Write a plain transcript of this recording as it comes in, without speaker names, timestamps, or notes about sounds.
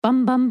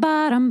bum bum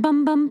bottom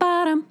bum bum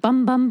bottom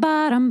bum bum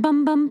bottom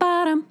bum bum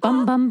bottom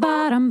bum bum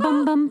bottom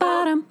bum bum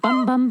bottom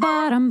bum bum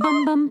bottom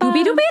bum bum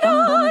doobie doobie da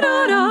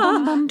da da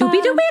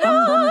doobie doobie da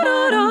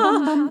da da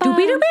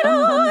doobie doobie da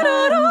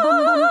da da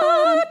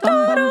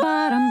bum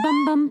bottom bum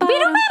bum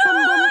doobie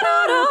doobie da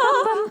da da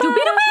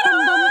doobie doobie da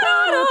da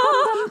da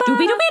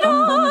doobie doobie da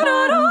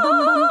da da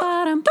bum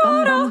bottom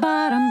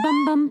bottom bum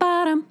bum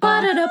bottom ba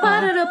da da ba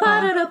da da ba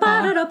da da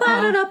ba da da ba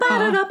da da ba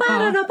da da ba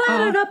da da ba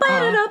da da ba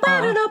da da ba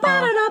da da ba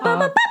da da ba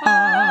ba ba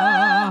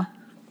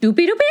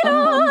doopy doopy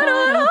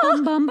da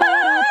bum bum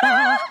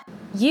ba.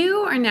 You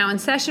are now in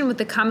session with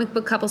the Comic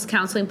Book Couples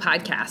Counseling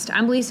Podcast.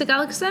 I'm Lisa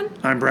Gullickson.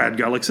 I'm Brad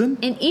Gullickson.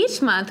 And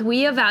each month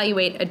we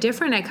evaluate a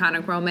different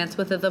iconic romance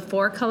within the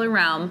four-color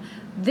realm.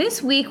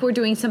 This week we're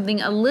doing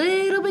something a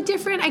little bit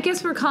different. I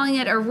guess we're calling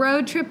it a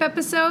road trip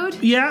episode.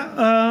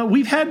 Yeah,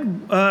 we've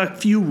had a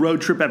few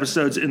road trip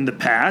episodes in the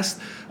past.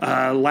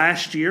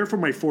 Last year, for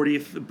my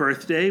 40th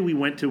birthday, we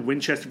went to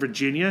Winchester,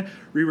 Virginia.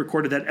 We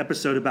recorded that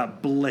episode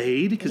about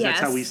Blade, because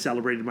that's how we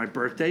celebrated my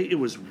birthday. It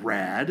was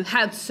rad.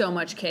 Had so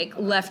much cake,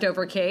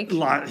 leftover cake. A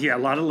lot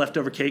of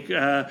leftover cake.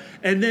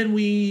 And then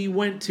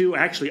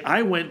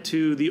I went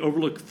to the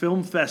Overlook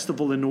Film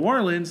Festival in New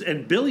Orleans,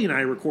 and Billy and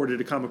I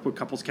recorded a Comic Book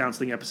Couples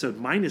Counseling episode,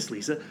 minus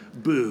Lisa.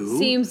 Boo.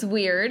 Seems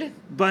weird.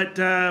 But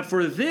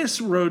for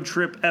this road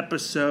trip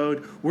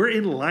episode, we're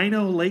in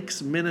Lino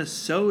Lakes,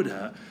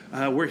 Minnesota.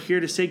 We're here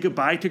to say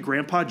goodbye to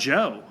Grandpa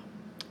Joe.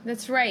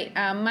 That's right.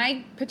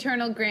 My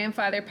paternal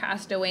grandfather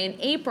passed away in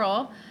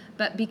April,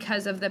 but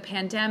because of the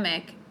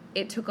pandemic,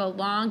 it took a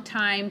long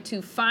time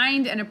to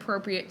find an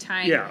appropriate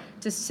time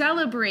to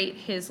celebrate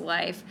his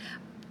life.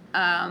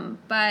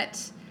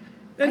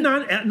 And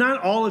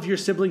not all of your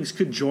siblings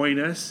could join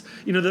us.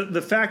 You know,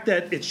 the fact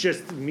that it's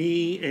just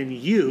me and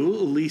you,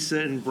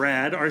 Lisa and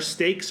Brad, our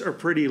stakes are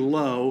pretty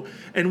low,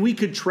 and we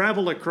could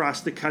travel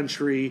across the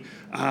country,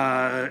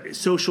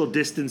 social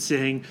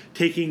distancing,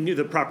 taking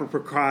the proper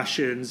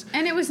precautions.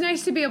 And it was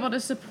nice to be able to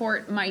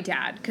support my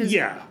dad, because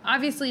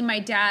obviously my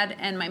dad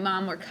and my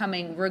mom were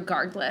coming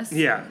regardless.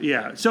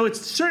 Yeah. So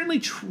it's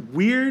certainly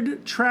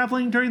weird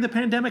traveling during the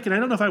pandemic, and I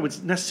don't know if I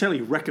would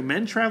necessarily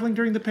recommend traveling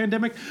during the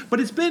pandemic, but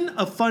it's been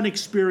a fun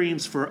experience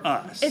for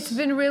us. It's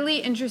been really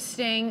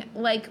interesting.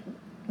 Like,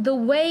 the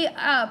way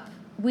up,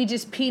 we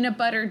just peanut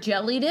butter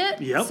jellied it.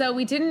 Yep. So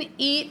we didn't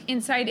eat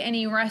inside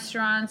any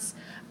restaurants.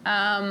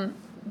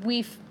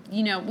 We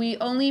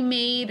only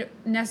made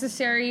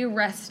necessary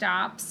rest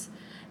stops,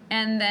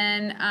 and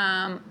then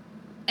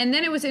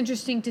it was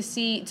interesting to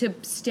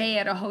stay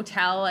at a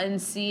hotel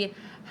and see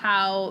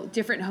how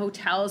different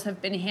hotels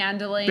have been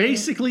handling.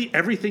 Basically,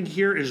 everything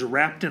here is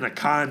wrapped in a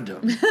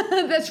condom.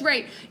 That's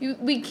right.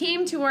 We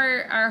came to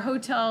our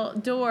hotel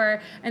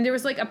door, and there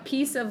was like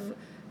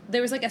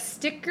a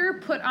sticker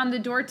put on the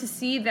door to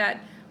see that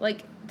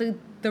like the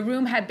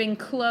room had been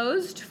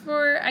closed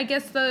for, I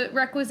guess, the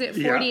requisite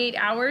 48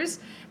 hours,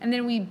 and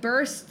then we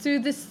burst through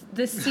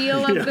the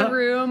seal of the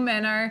room,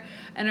 and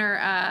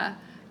our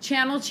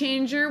channel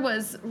changer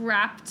was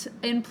wrapped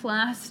in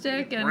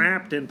plastic.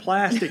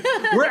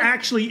 We're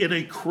actually in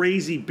a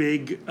crazy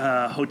big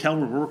hotel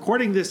room. We're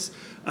recording this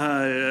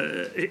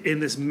in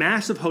this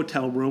massive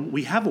hotel room.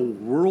 We have a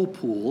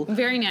whirlpool.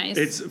 Very nice.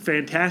 It's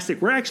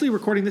fantastic. We're actually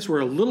recording this. We're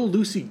a little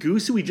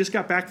loosey-goosey. We just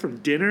got back from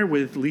dinner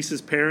with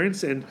Lisa's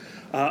parents and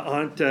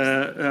Aunt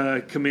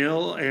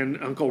Camille and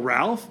Uncle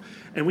Ralph,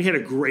 and we had a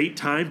great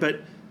time,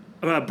 but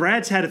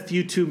Brad's had a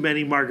few too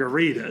many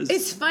margaritas.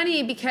 It's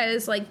funny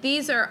because, like,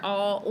 these are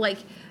all, like,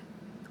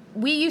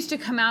 we used to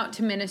come out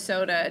to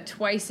Minnesota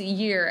twice a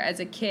year as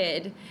a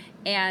kid,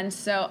 and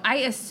so I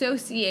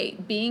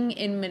associate being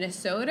in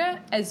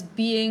Minnesota as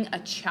being a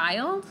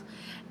child,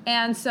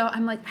 and so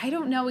I'm like, I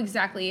don't know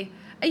exactly.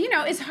 You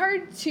know, it's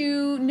hard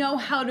to know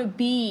how to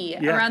be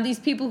around these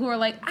people who are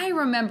like, I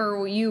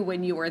remember you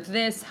when you were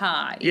this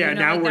high. Yeah,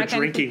 now we're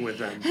drinking with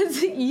them.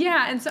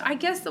 And so I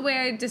guess the way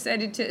I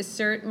decided to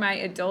assert my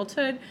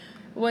adulthood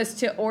was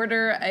to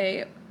order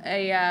I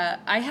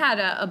had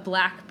a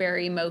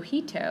blackberry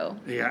mojito.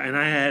 Yeah, and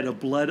I had a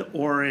blood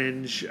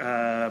orange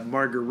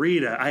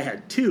margarita. I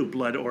had 2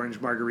 blood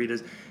orange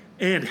margaritas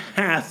and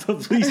half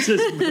of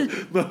Lisa's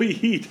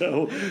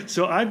mojito.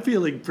 So I'm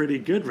feeling pretty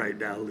good right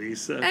now,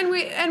 Lisa. And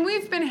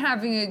we've been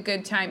having a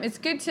good time. It's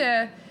good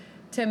to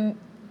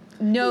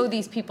know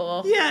these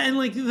people. Yeah, and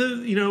like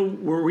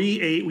where we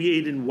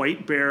ate in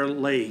White Bear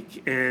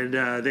Lake, and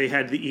they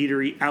had the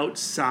eatery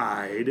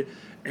outside,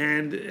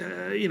 and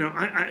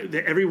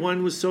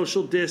everyone was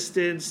social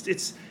distanced.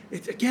 It's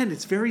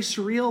very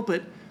surreal,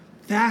 but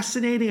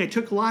fascinating. I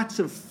took lots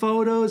of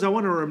photos. I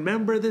want to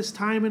remember this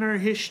time in our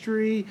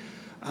history.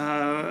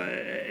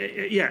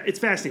 It's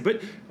fascinating.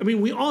 But, I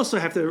mean, we also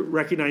have to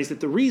recognize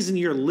that the reason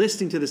you're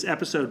listening to this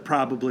episode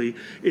probably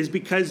is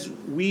because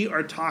we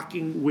are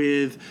talking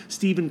with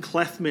Stephen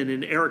Kleffman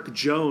and Eric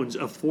Jones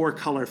of Four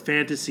Color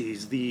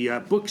Fantasies, the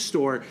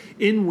bookstore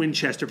in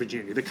Winchester,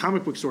 Virginia, the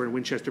comic book store in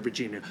Winchester,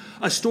 Virginia,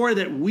 a store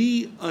that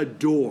we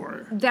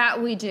adore.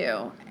 That we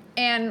do.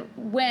 And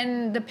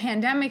when the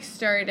pandemic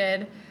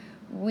started,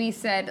 we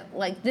said,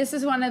 like, this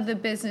is one of the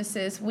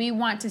businesses we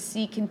want to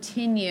see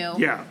continue.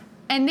 Yeah.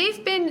 And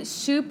they've been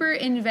super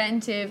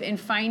inventive in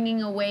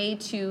finding a way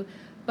to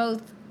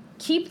both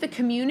keep the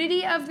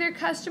community of their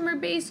customer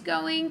base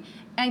going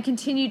and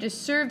continue to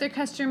serve their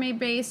customer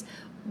base.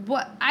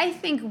 What I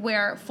think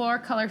where Four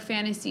Color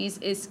Fantasies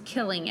is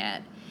killing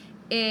it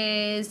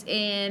is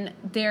in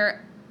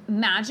their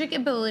magic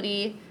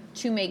ability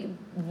to make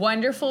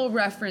wonderful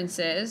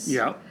references.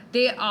 Yeah.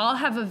 They all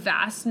have a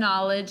vast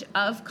knowledge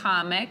of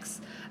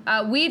comics.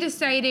 We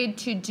decided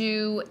to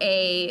do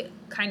a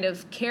kind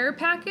of care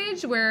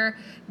package where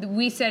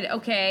we said,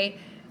 okay,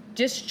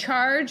 just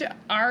charge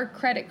our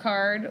credit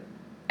card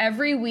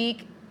every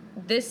week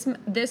this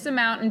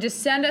amount and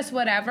just send us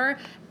whatever.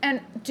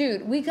 And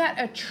dude, we got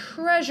a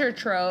treasure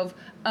trove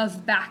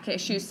of back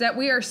issues that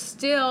we are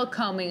still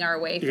combing our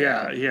way through.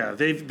 Yeah.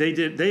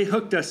 They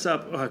hooked us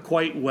up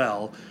quite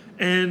well.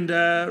 And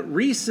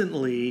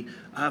recently,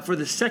 for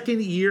the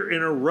second year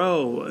in a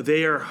row,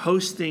 they are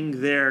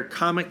hosting their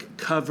comic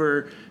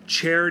cover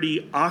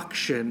charity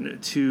auction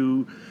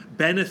to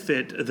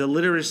benefit the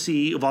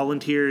literacy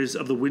volunteers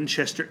of the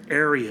Winchester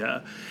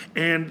area.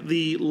 And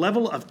the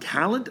level of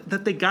talent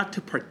that they got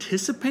to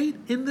participate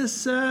in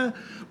this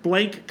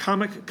blank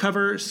comic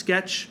cover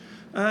sketch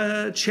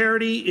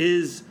charity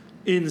is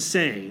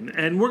insane.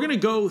 And we're going to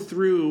go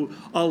through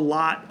a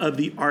lot of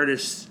the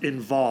artists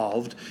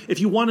involved.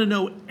 If you want to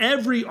know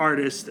every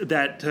artist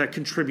that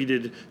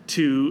contributed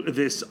to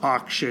this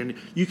auction,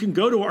 you can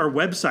go to our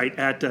website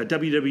at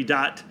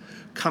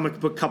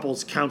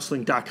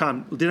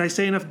www.comicbookcouplescounseling.com. Did I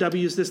say enough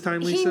W's this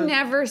time, Lisa? He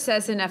never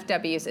says enough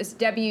W's. It's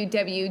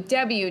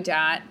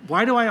www.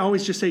 Why do I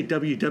always just say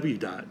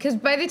www? Because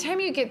by the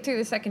time you get through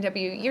the second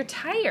W, you're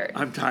tired.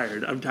 I'm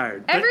tired.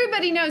 But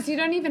Everybody knows you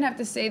don't even have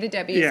to say the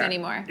W's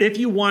anymore. If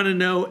you want to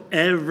know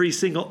every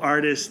single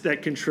artist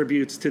that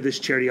contributes to this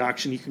charity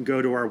auction, you can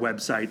go to our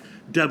website,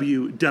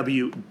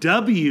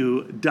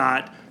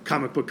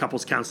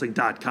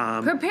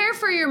 www.comicbookcouplescounseling.com. Prepare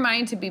for your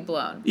mind to be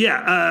blown.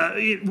 Yeah,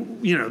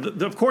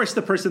 of course,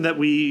 the person that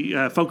we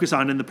focus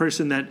on and the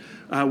person that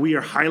we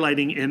are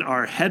highlighting in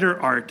our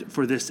header art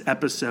for this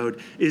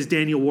episode is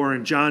Daniel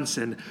Warren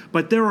Johnson.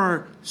 But there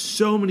are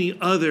so many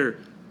other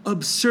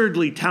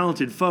absurdly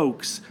talented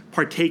folks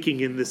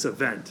partaking in this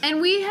event.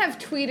 And we have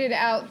tweeted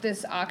out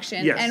this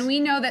auction, yes. And we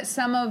know that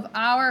some of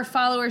our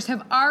followers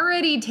have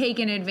already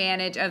taken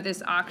advantage of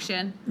this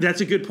auction.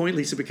 That's a good point,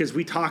 Lisa, because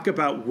we talk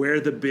about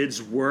where the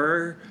bids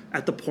were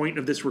at the point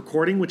of this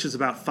recording, which is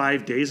about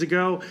 5 days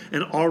ago,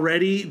 and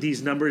already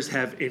these numbers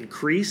have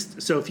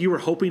increased. So if you were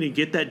hoping to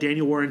get that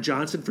Daniel Warren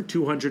Johnson for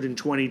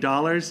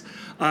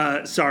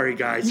 $220, sorry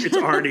guys, it's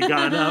already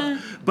gone up.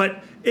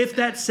 But if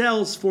that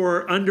sells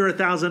for under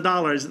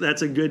 $1,000,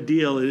 that's a good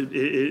deal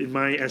in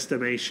my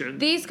estimation.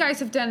 These guys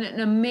have done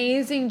an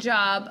amazing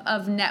job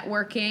of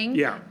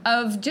networking,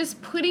 of just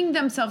putting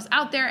themselves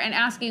out there and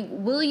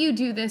asking, will you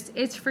do this?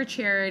 It's for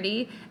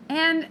charity.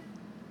 And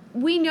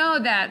we know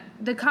that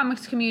the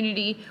comics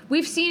community,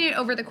 we've seen it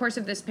over the course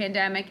of this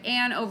pandemic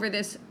and over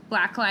this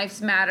Black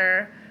Lives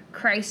Matter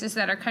crisis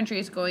that our country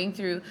is going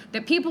through,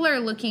 that people are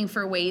looking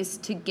for ways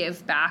to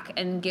give back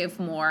and give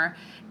more.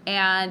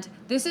 And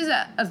this is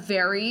a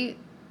very,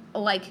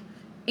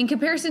 in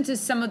comparison to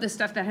some of the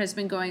stuff that has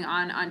been going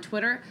on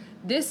Twitter,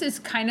 this is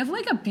kind of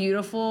like a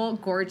beautiful,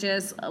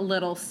 gorgeous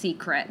little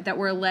secret that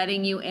we're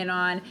letting you in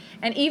on.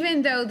 And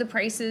even though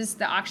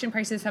the auction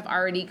prices have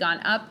already gone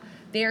up,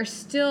 they are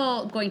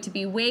still going to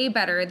be way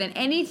better than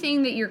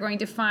anything that you're going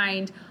to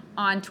find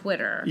on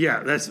Twitter.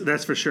 Yeah,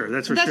 that's for sure.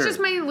 That's just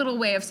my little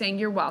way of saying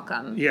you're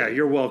welcome. Yeah,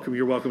 you're welcome.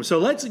 You're welcome. So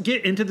let's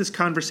get into this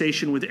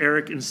conversation with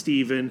Eric and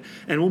Steven,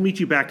 and we'll meet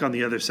you back on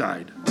the other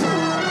side.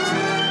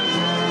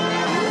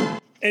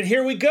 And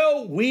here we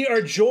go. We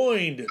are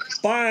joined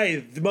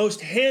by the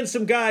most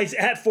handsome guys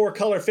at Four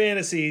Color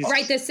Fantasies.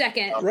 Right this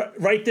second.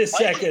 Right this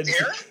second.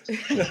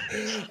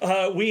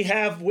 We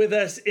have with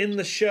us in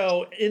the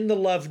show, in the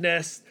Love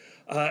Nest,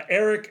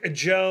 Eric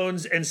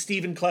Jones and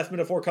Steven Kleffman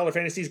of Four Color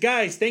Fantasies.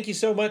 Guys, thank you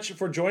so much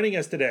for joining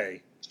us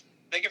today.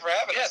 Thank you for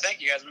having us. Yeah,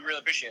 thank you guys. We really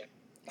appreciate it.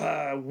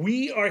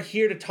 We are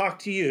here to talk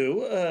to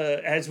you,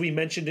 as we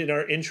mentioned in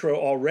our intro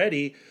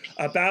already,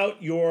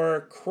 about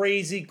your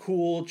crazy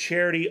cool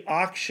charity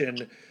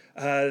auction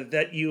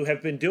that you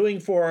have been doing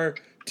for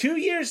 2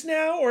 years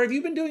now, or have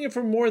you been doing it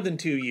for more than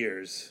 2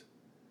 years?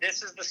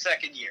 This is the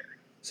second year.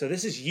 So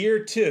this is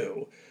year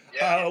 2.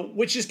 Yeah.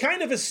 Which is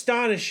kind of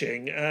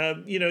astonishing.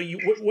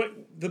 What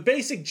the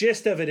basic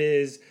gist of it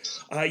is,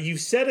 you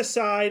set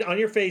aside on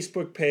your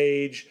Facebook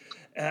page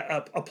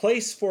a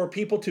place for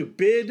people to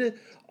bid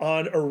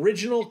on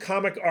original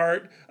comic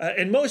art,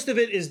 and most of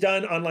it is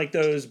done on like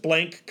those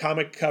blank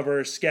comic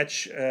cover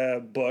sketch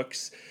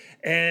books.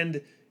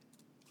 And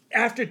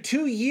after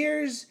 2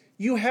 years,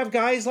 you have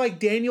guys like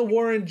Daniel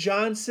Warren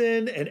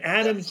Johnson and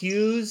Adam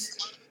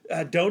Hughes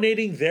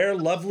donating their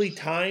lovely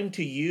time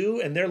to you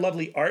and their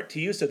lovely art to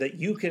you so that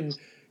you can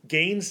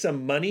gain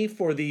some money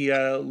for the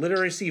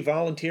literacy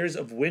volunteers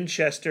of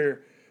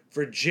Winchester,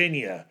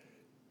 Virginia.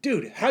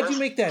 Dude, how'd you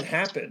make that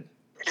happen?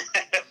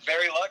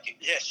 Very lucky.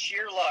 Yeah,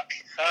 sheer luck.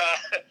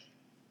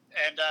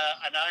 And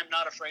I'm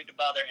not afraid to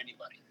bother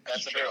anybody.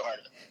 That's a big part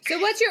of it. So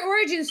what's your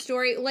origin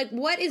story? Like,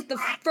 who is the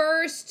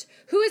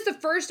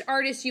first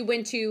artist you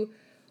went to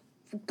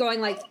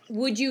going like,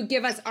 would you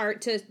give us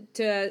art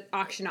to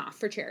auction off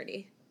for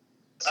charity?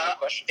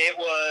 Question. It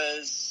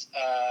was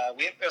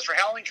for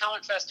Halloween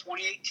Comic Fest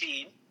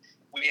 2018.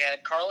 We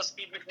had Carla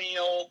Speed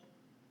McNeil,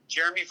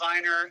 Jeremy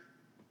Viner,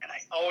 and I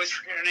always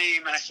forget her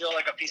name, and I feel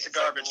like a piece of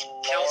garbage.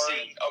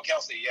 Kelsey. Oh,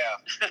 Kelsey,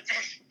 yeah.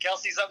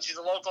 Kelsey's up. She's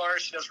a local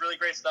artist. She does really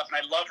great stuff, and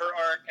I love her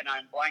art, and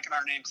I'm blanking on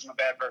her name because I'm a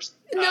bad person.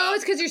 No,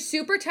 it's because you're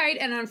super tight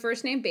and on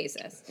first name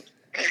basis.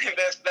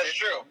 That's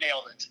true.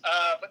 Nailed it.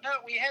 But no,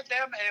 we had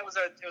them, and it was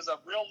a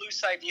real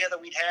loose idea that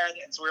we'd had,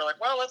 and so we were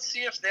like, well, let's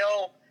see if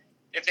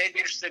they'd be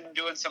interested in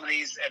doing some of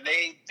these, and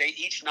they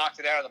each knocked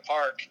it out of the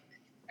park,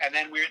 and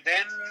then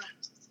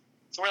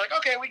so we're like,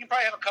 okay, we can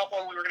probably have a couple,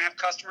 and we were going to have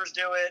customers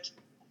do it.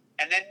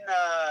 And then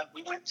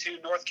we went to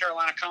North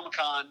Carolina Comic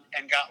Con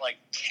and got like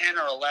 10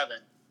 or 11.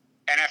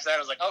 And after that, I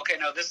was like, okay,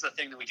 no, this is the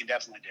thing that we can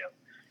definitely do.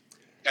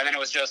 And then it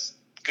was just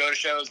go to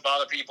shows,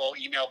 bother people,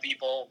 email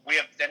people.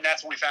 Then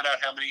that's when we found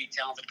out how many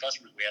talented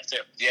customers we have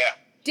too. Yeah.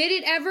 Did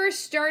it ever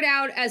start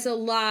out as a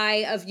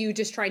lie of you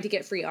just trying to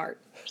get free art?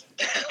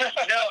 No,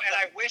 and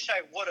I wish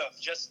I would have,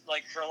 just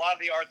like for a lot of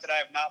the art that I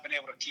have not been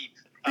able to keep.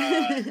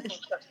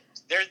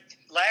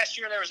 Last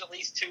year there was at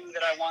least 2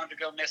 that I wanted to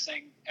go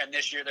missing, and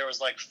this year there was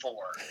like 4.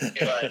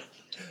 But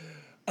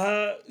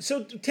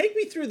So take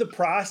me through the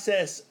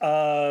process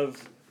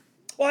of.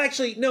 Well,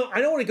 actually, no,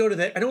 I don't want to go to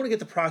that. I don't want to get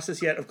the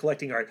process yet of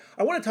collecting art.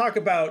 I want to talk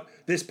about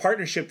this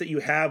partnership that you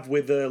have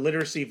with the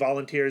Literacy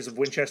Volunteers of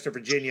Winchester,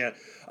 Virginia.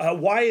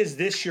 Why is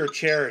this your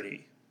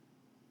charity?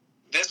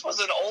 This was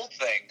an old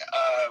thing.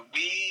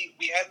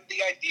 We had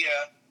the idea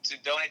to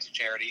donate to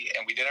charity,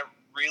 and we didn't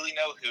really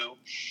know who.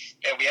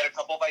 And we had a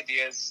couple of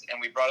ideas, and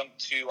we brought them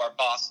to our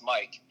boss,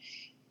 Mike.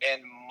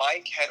 And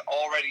Mike had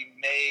already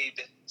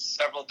made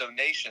several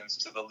donations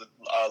to the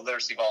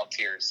Literacy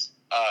Volunteers.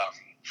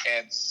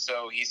 And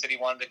so he said he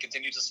wanted to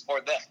continue to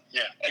support them.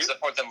 Yeah. And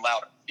support them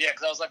louder. Yeah,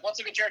 because I was like, what's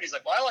a good charity? He's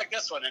like, well, I like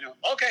this one. And I went,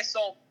 okay,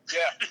 sold.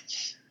 Yeah.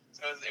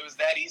 So it was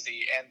that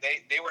easy, and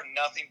they were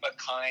nothing but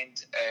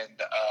kind and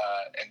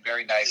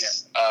very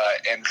nice,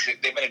 and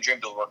they've been a dream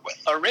to work with.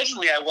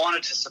 Originally, I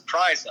wanted to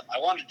surprise them. I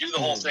wanted to do the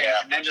whole thing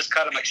and then just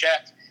cut them a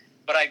check.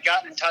 But I'd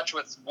gotten in touch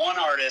with one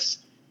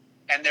artist,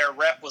 and their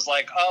rep was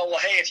like, oh, well,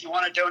 hey, if you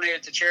want to donate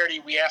it to charity,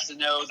 we have to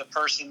know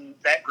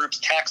that group's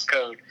tax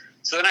code.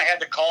 So then I had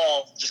to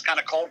just kind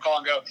of cold call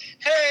and go,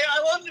 hey,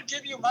 I wanted to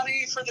give you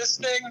money for this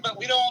thing, but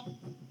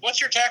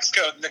what's your tax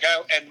code? And the guy,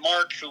 and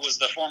Mark, who was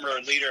the former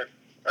leader,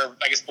 or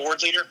I guess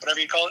board leader, whatever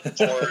you call it,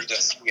 or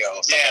just something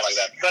like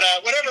that. But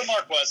whatever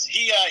Mark was,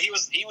 he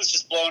was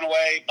just blown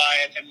away by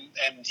it,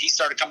 and he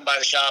started coming by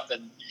the shop,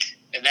 and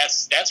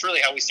that's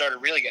really how we started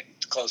really getting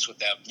close with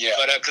them. Yeah.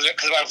 But because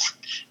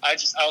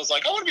I was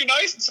like, I want to be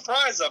nice and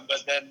surprise them,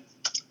 but then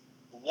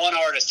one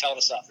artist held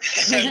us up.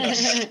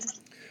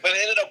 But it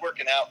ended up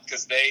working out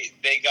because they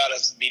got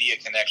us media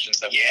connections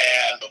that we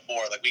had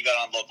before. Like, we got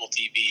on local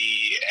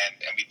TV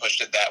and we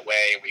pushed it that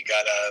way. We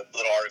got a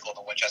little article in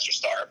the Winchester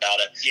Star about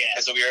it. Yeah.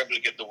 And so we were able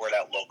to get the word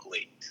out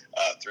locally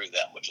through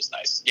them, which is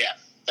nice. Yeah,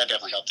 that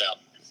definitely helped out.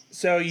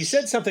 So you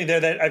said something there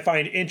that I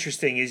find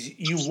interesting is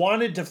you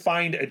wanted to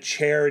find a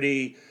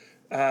charity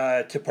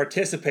to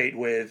participate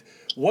with.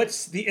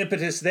 What's the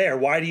impetus there?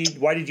 Why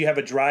did you have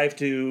a drive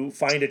to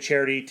find a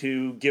charity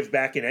to give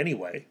back in any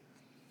way?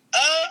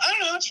 I don't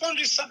know. I just wanted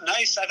to do something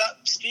nice. I thought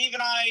Steve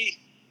and I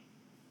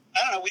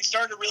don't know. We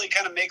started to really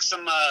kind of make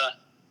some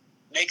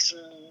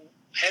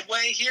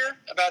headway here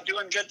about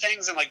doing good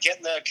things and like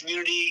getting the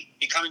community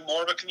becoming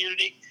more of a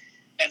community.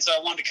 And so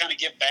I wanted to kind of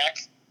give back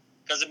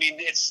because I mean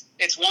it's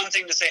one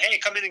thing to say, hey,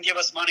 come in and give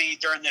us money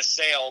during this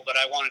sale, but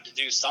I wanted to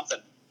do something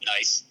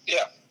nice.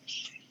 Yeah,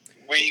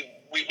 we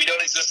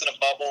don't exist in a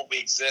bubble. We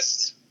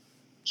exist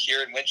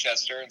here in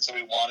Winchester, and so we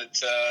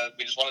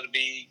just wanted to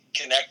be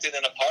connected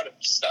and a part of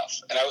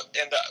stuff. And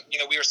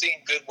we were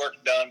seeing good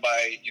work done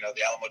by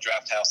the Alamo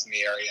Draft House in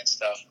the area and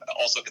stuff.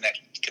 Also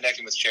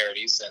connecting with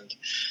charities, and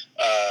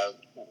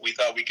we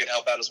thought we could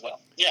help out as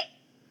well. Yeah.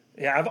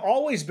 Yeah, I've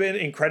always been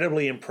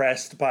incredibly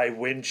impressed by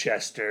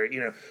Winchester.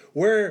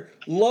 We're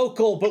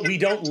local, but we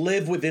don't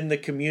live within the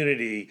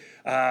community.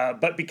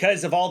 But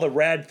because of all the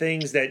rad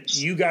things that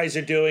you guys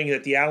are doing,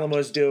 that the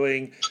Alamo's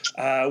doing,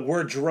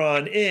 we're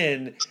drawn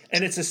in.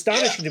 And it's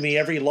astonishing to me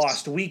every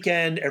Lost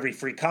Weekend, every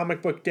Free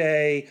Comic Book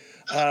Day,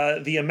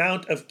 the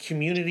amount of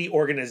community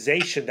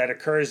organization that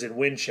occurs in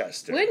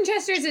Winchester.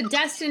 Winchester's a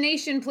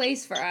destination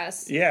place for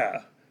us.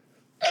 Yeah.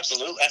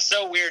 Absolutely. That's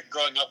so weird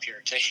growing up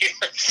here to hear.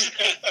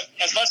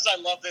 As much as I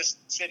love this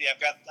city,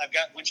 I've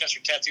got Winchester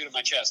tattooed on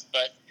my chest,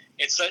 but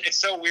it's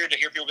so weird to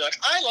hear people be like,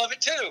 I love it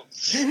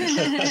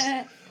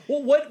too.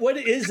 Well, what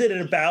is it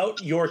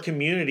about your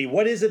community?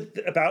 What is it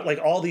about like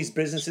all these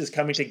businesses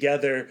coming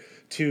together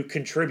to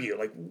contribute?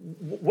 Like,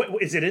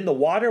 what is it in the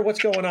water?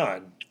 What's going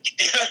on?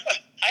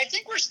 I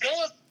think we're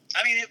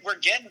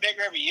getting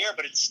bigger every year,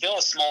 but it's still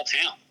a small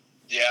town.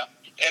 Yeah.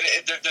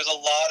 And there's a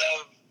lot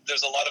of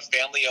there's a lot of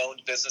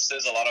family-owned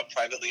businesses, a lot of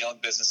privately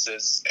owned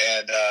businesses,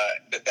 and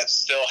that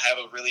still have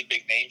a really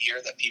big name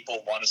here that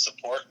people want to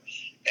support.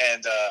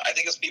 And I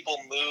think as people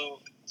move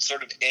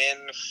sort of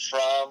in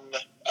from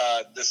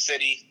the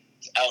city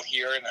out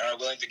here and are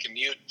willing to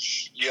commute,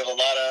 you have a lot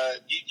of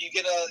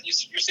you're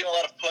seeing a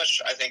lot of push,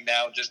 I think,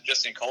 now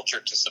just in culture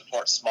to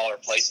support smaller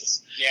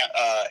places,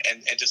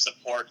 and to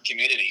support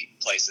community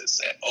places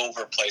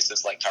over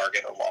places like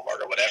Target or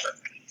Walmart or whatever.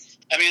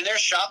 I mean,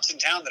 there's shops in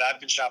town that I've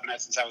been shopping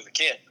at since I was a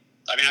kid.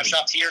 I mean, I've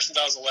shopped here since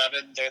I was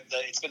 11.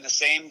 It's been the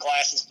same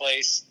glasses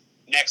place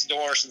next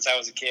door since I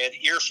was a kid.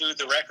 Ear Food,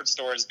 the record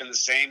store, has been the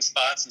same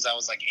spot since I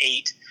was like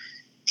 8.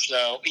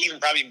 So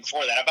probably even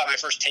before that, I bought my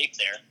first tape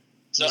there.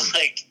 So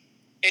like,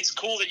 it's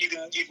cool that you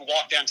can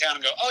walk downtown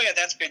and go, oh yeah,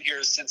 that's been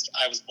here since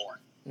I was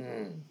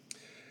born.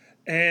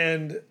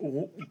 And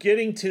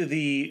getting to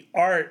the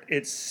art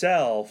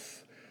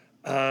itself,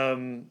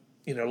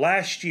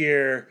 last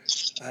year,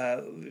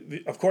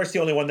 of course, the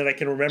only one that I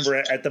can remember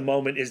at the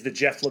moment is the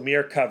Jeff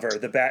Lemire cover,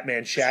 the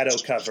Batman Shadow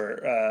cover.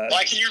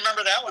 Why can you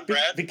remember that one,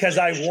 Brad? Because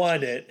I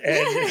won it. And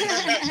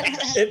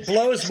it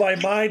blows my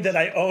mind that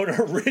I own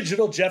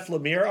original Jeff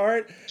Lemire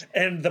art.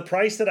 And the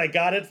price that I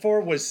got it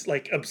for was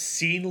like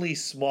obscenely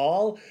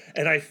small.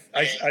 And I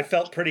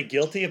felt pretty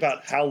guilty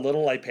about how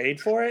little I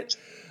paid for it.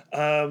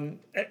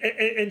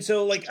 And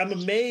so, like, I'm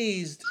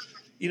amazed,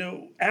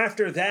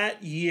 after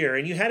that year,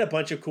 and you had a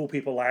bunch of cool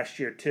people last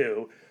year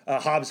too.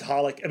 Hobbs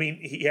Hollick, I mean,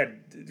 he had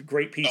a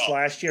great piece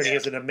last year, and he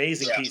has an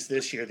amazing piece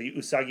this year. The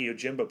Usagi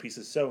Yojimbo piece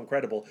is so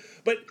incredible.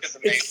 But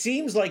it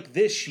seems like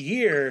this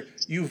year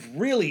you've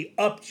really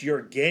upped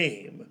your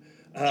game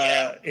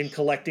in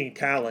collecting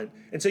talent.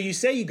 And so you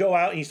say you go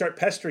out and you start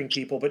pestering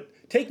people, but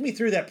take me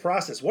through that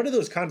process. What do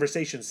those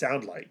conversations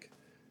sound like?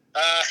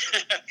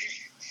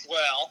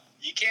 Well,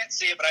 you can't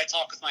see it, but I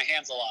talk with my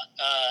hands a lot.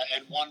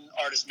 And one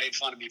artist made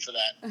fun of me for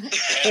that.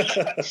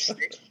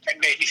 And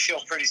made me feel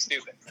pretty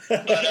stupid.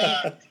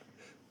 But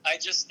I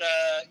just,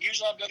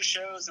 usually I'll go to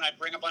shows and I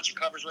bring a bunch of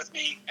covers with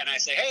me and I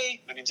say, hey,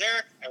 my name's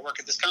Eric. I work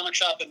at this comic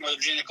shop in Northern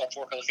Virginia called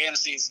Four Color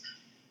Fantasies.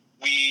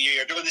 We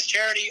are doing this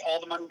charity. All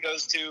the money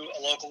goes to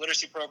a local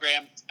literacy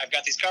program. I've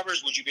got these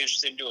covers. Would you be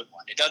interested in doing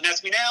one? It doesn't have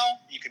to be now.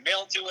 You can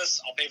mail it to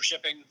us. I'll pay for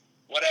shipping,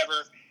 whatever.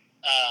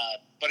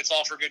 But it's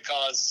all for a good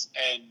cause.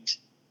 And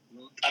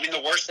I mean,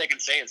 the worst they can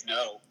say is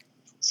no.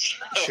 So,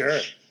 sure.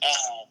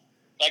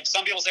 Like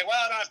some people say, well,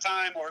 I don't have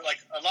time, or like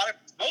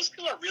most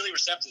people are really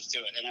receptive to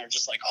it and are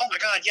just like, oh my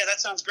God, yeah, that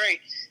sounds great.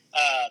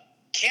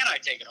 Can I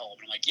take it home?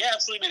 And I'm like, yeah,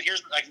 absolutely, man.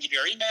 I can give you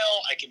our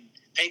email. I can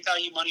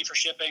PayPal you money for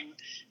shipping.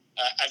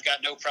 I've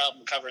got no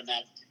problem covering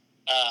that.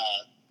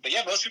 But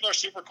yeah, most people are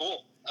super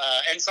cool.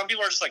 And some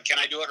people are just like, can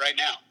I do it right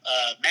now?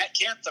 Matt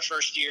Kent, the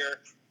first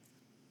year,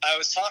 I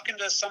was talking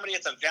to somebody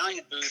at the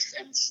Valiant booth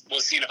and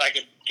was seeing if I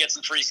could get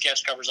some free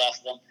sketch covers off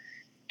of them.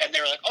 And they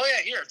were like, oh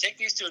yeah, here, take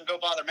these two and go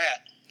bother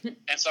Matt.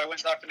 And so I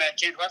went and talked to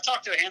Matt Kent, who I've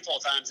talked to a handful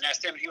of times, and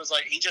asked him, and he was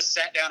like, he just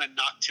sat down and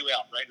knocked 2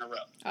 out right in a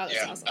row. Oh,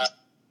 that's awesome.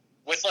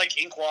 With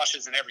like ink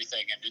washes and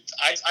everything. And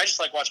I just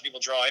like watching people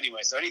draw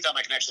anyway. So anytime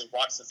I can actually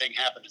watch the thing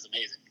happen is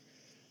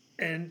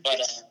amazing. But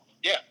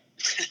yeah.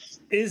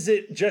 Is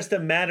it just a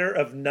matter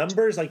of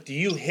numbers? Like, do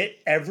you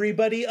hit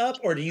everybody up,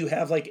 or do you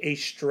have like a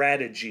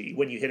strategy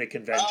when you hit a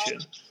convention?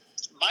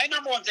 My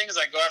number one thing is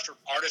I go after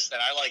artists that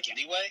I like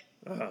anyway.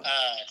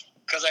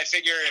 Because I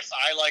figure if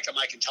I like them,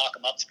 I can talk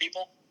them up to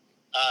people.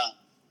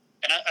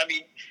 And I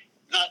mean,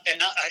 I don't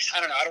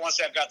know. I don't want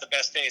to say I've got the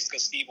best taste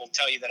because Steve will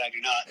tell you that I do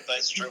not, but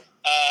it's true.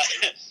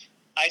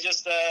 I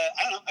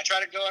don't know. I try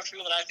to go after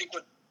people that I think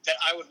that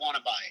I would want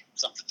to buy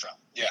something from.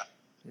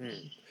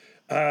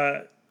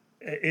 Yeah.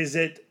 Is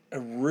it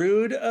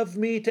rude of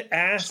me to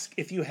ask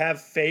if you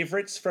have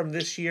favorites from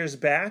this year's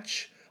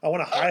batch? I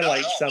want to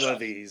highlight some of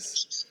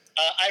these.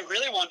 I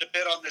really wanted to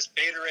bid on this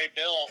Beta Ray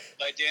Bill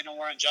by Daniel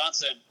Warren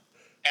Johnson.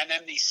 And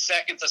then the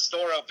second the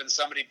store opened,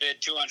 somebody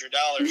bid $200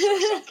 or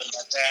something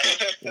like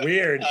that.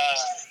 Weird. Man,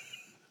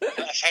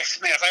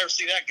 if I ever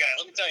see that guy,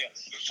 let me tell you.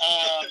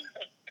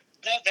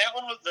 That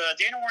one, the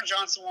Daniel Warren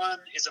Johnson one,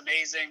 is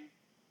amazing.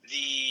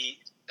 The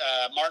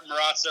Martin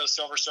Marazzo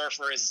Silver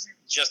Surfer is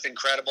just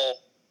incredible.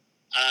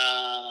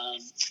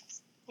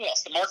 Who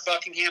else? The Mark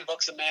Buckingham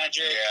Books of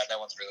Magic. Yeah, that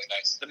one's really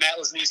nice. The Matt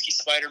Lesniewski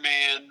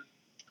Spider-Man.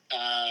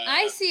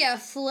 I see a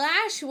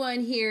Flash one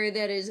here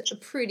that is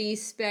pretty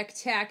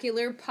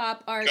spectacular,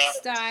 pop art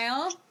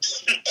style.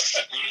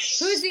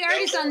 Who's the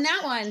artist on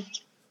that one?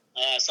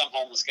 Some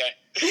homeless guy.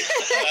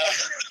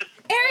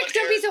 Eric,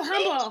 don't be so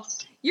humble.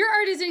 Your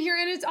art is in here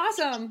and it's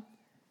awesome.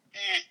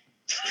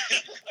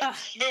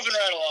 Moving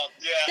right along.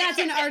 Yeah. That's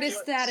an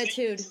artist's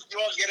attitude. You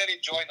won't get any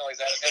joy noise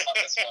out of him on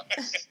this one.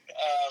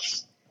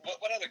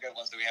 What other good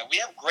ones do we have? We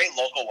have great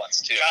local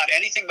ones, too. God,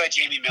 anything by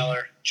Jamie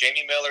Miller.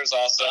 Jamie Miller's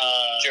awesome.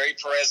 Jerry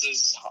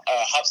Perez's,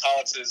 Hobbs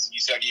Hollitz's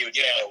Usagi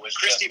Yojimbo was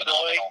Christy just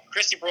phenomenal.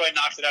 Christy Broy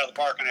knocked it out of the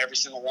park on every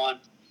single one.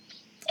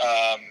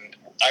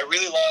 I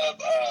really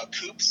love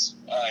Coops,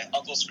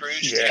 Uncle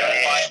Scrooge.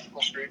 Yeah. My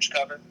Uncle Scrooge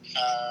cover.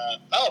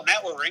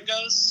 Matt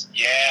Waringo's.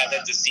 Yeah, the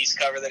deceased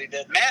cover that he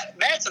did.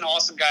 Matt's an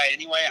awesome guy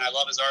anyway, and I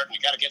love his art, and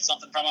I got to get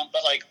something from him.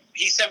 But like,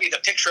 he sent me the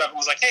picture of it and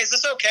was like, "Hey, is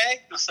this okay?"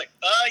 And I was like,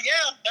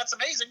 yeah, that's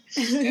amazing."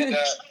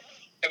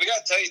 And we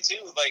got to tell you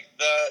too, like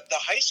the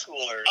high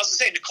schoolers. I was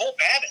gonna say Nicole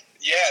Babbitt.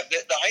 Yeah,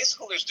 the high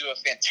schoolers do a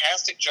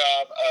fantastic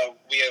job.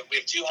 We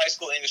have 2 high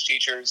school English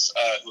teachers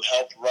who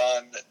help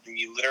run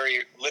the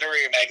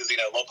literary magazine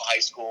at a local high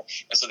school,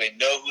 and so they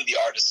know who the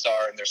artists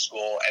are in their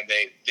school, and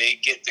they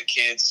get the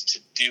kids to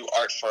do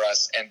art for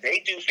us, and they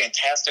do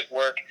fantastic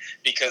work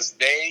because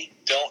they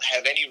don't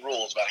have any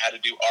rules about how to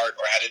do art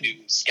or how to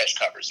do sketch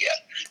covers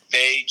yet.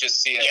 They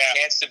just see a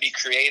chance to be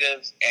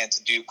creative and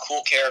to do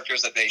cool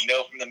characters that they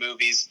know from the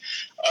movies,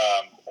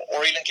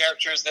 or even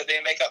characters that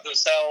they make up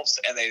themselves,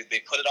 and they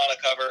put it on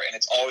a cover, and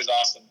it's always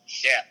awesome.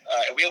 Yeah.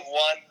 And we have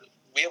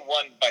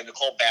one by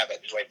Nicole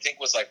Babbitt, who I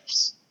think was like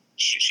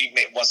she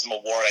won some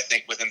award, I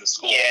think, within the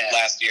school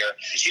last year.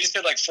 She just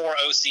did like 4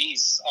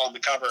 OCs on the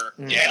cover.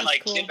 Yeah, and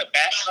like cool. did the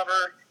back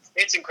cover.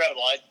 It's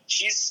incredible.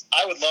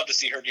 I would love to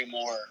see her do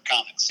more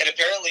comics. And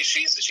apparently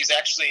she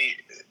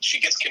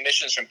gets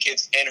commissions from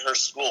kids in her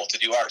school to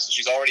do art, so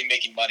she's already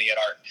making money at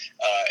art,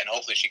 and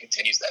hopefully she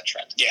continues that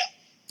trend. Yeah.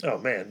 Oh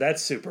man,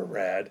 that's super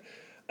rad.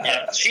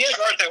 Yeah, she has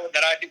art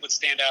that I think would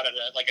stand out at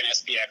like an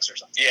SPX or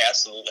something. Yeah,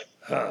 absolutely.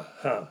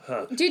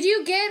 Did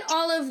you get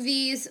all of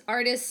these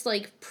artists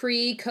like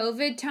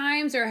pre-COVID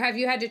times, or have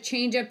you had to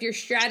change up your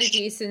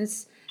strategy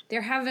since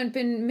there haven't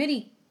been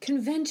many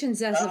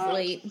conventions as of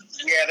late?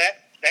 Yeah,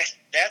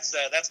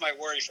 that's my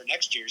worry for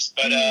next year's.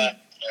 But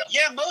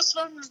most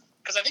of them,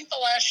 because I think the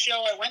last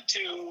show I went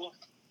to,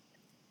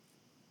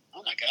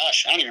 oh my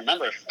gosh, I don't even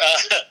remember.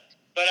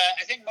 But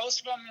I think most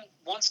of them,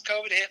 once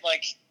COVID hit,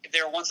 like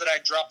there were ones that I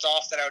dropped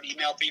off that I would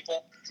email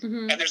people,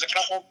 and there's a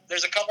couple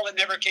that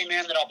never came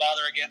in that I'll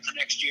bother again for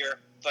next year.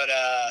 But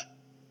I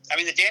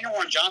mean, the Daniel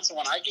Warren Johnson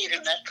one, I gave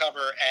him that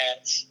cover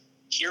at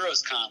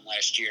Heroes Con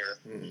last year,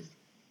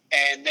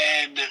 and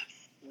then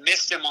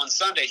missed him on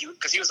Sunday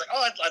because he was like,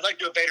 "Oh, I'd like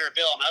to do a Beta or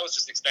Bill," and I was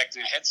just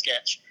expecting a head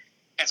sketch,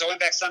 and so I went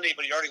back Sunday,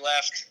 but he'd already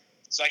left.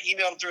 So I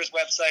emailed him through his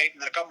website,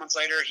 and then a couple months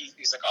later,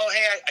 he's like, "Oh,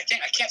 hey,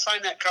 I can't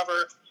find that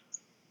cover.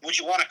 Would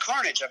you want a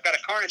Carnage? I've got a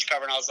Carnage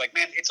cover." And I was like,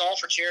 "Man, it's all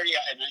for charity,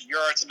 and your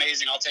art's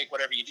amazing. I'll take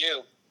whatever you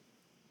do."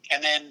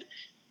 And then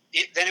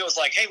it was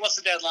like, "Hey, what's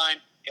the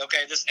deadline?"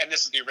 Okay, this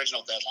is the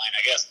original deadline,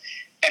 I guess.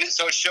 And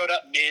so it showed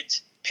up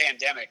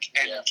mid-pandemic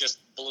and just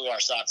blew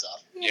our socks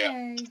off.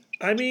 Yay.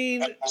 I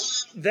mean, I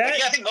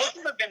think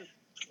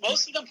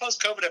most of them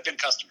post-COVID have been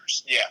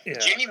customers. Yeah.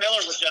 Jamie Miller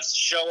would just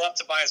show up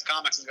to buy his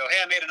comics and go, "Hey,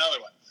 I made another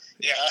one."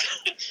 Yeah.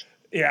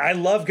 Yeah, I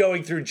love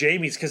going through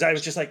Jamie's because I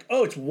was just like,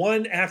 oh, it's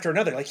one after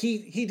another. Like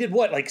he did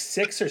what, like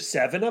 6 or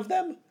 7 of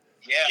them?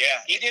 Yeah.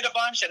 He did a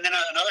bunch, and then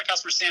another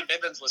customer, Sam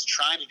Bibbins, was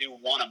trying to do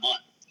one a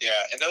month. Yeah,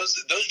 and those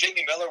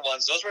Jamie Miller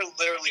ones, those were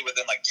literally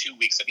within like 2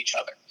 weeks of each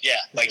other. Yeah.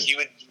 Like he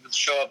would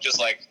show up just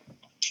like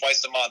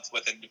twice a month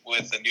with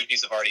a new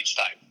piece of art each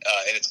time,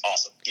 and it's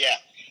awesome. Yeah.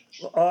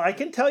 I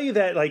can tell you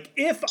that, like,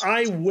 if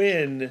I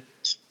win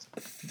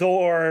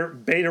Thor,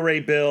 Beta Ray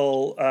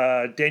Bill,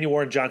 Daniel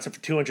Warren Johnson for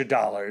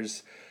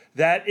 $200,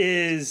 that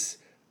is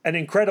an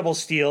incredible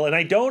steal, and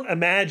I don't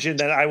imagine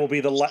that I will be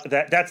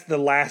that's the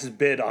last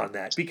bid on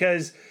that,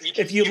 because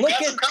if you look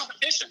got at some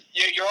competition,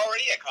 You're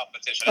already at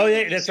competition. oh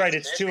yeah, that's right,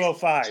 it's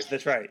 205.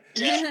 That's right.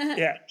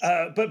 Yeah.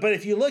 But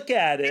if you look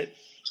at it,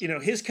 you know,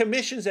 his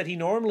commissions that he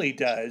normally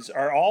does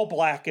are all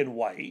black and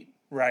white,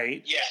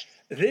 right? Yeah.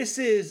 This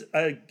is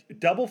a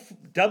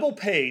double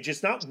page.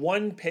 It's not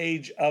one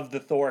page of the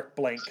Thor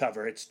blank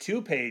cover. It's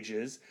 2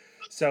 pages,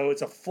 so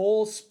it's a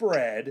full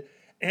spread.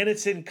 And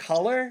it's in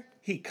color.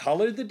 He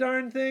colored the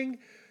darn thing.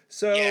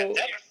 So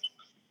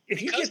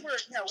because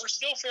we're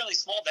still fairly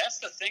small. That's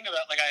the thing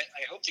about, like,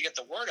 I hope to get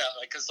the word out,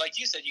 like, because like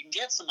you said, you can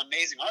get some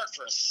amazing art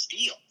for a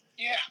steal.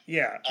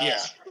 Yeah.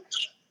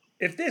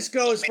 If this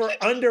goes for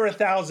under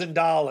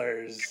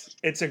 $1,000,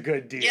 it's a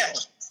good deal. Yeah.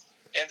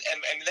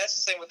 And that's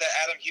the same with that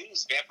Adam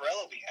Hughes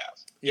Vampirella we have.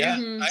 Yeah.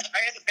 I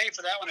had to pay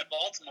for that one at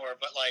Baltimore,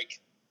 but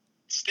like,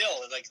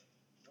 still, like,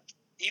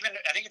 even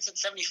I think it's at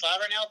 75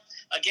 right now.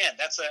 Again,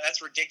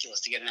 that's ridiculous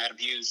to get an Adam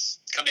Hughes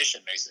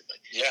commission, basically.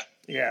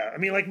 Yeah. I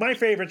mean, like, my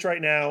favorites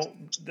right now,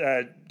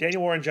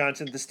 Daniel Warren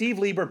Johnson, the Steve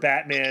Lieber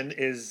Batman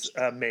is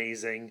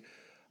amazing.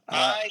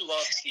 I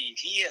love Steve.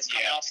 He has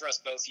come out for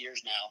us both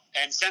years now,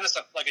 and sent us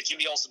a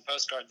Jimmy Olsen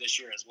postcard this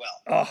year as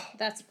well. Oh,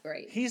 That's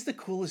great. he's the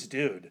coolest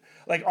dude.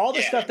 Like, all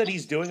the stuff that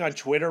he's doing on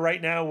Twitter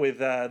right now with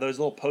those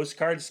little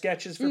postcard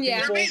sketches for Yeah.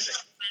 people. Amazing.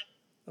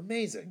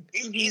 Amazing.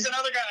 He's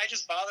another guy I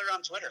just bother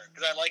on Twitter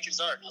because I like his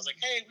art. And I was like,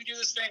 "Hey, we do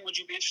this thing. Would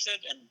you be interested?"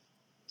 And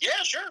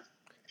yeah, sure.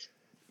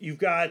 You've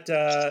got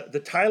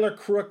the Tyler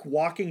Crook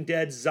Walking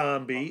Dead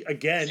zombie,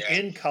 again,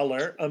 in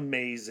color.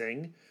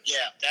 Amazing. Yeah,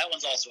 that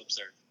one's also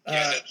absurd.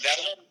 Yeah,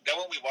 that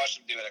one we watched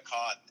him do at a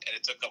con, and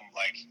it took him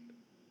like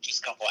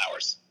just a couple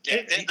hours.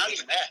 Yeah, not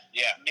even that.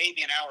 Yeah,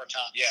 maybe an hour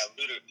tops. Yeah,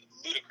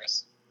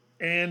 ludicrous.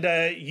 And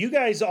you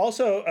guys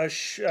also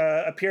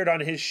appeared on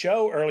his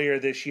show earlier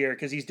this year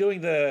because he's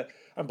doing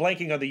I'm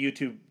blanking on the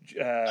YouTube.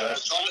 Drawn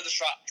to the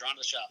Shop.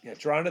 Yeah,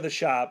 Drawn to the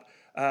Shop,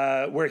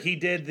 where he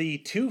did the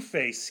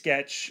Two-Face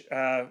sketch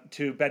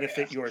to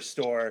benefit your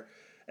store.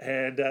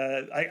 And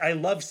I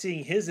love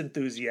seeing his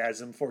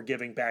enthusiasm for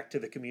giving back to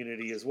the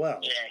community as well.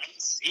 Yeah,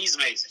 he's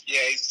amazing.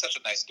 Yeah, he's such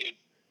a nice dude.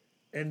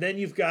 And then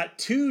you've got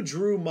 2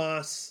 Drew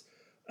Moss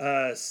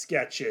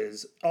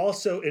sketches,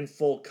 also in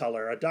full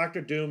color, a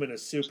Dr. Doom and a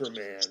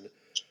Superman.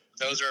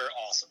 Those are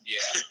awesome. Yeah,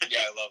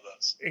 I love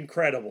those.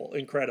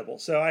 Incredible.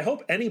 So I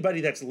hope anybody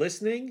that's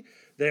listening,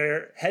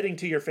 they're heading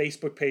to your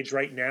Facebook page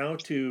right now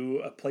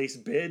to place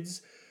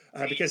bids.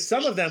 Because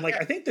some of them, like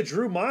I think the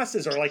Drew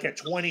Mosses are like at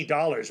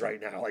 $20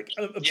 right now, like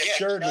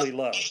absurdly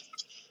low.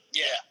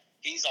 Yeah,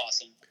 he's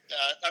awesome.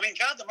 I mean,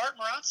 God, the Mark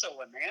Marazzo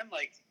one, man,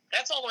 like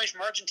that's all the way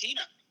from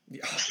Argentina.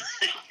 Yeah.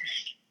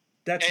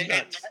 That's and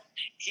nuts.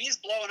 He's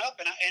blowing up,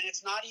 and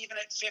it's not even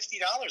at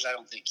 $50. I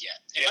don't think yet.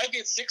 It might be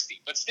at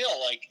 $60, but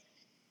still, like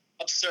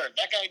absurd.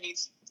 That guy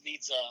needs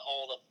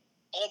all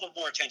the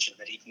more attention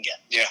that he can get.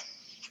 Yeah.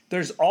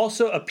 There's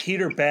also a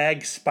Peter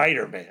Bagg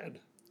Spider-Man.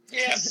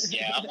 Yes.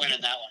 Yeah, I'm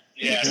winning that one.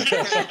 Yeah.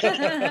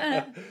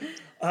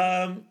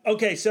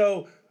 Okay,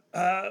 so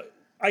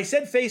I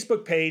said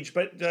Facebook page,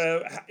 but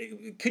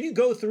can you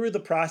go through the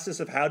process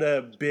of how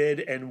to bid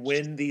and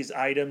win these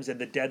items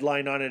and the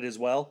deadline on it as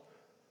well?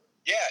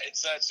 Yeah,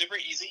 it's super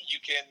easy. You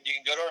can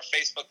go to our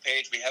Facebook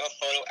page. We have a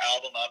photo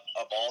album up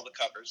of all the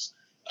covers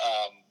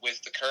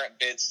with the current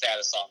bid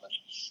status on them.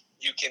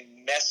 You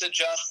can message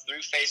us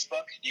through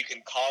Facebook. You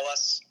can call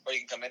us, or you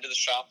can come into the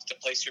shop to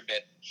place your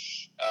bid.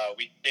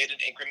 We bid in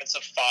increments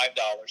of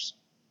 $5,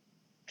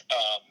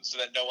 so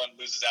that no one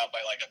loses out by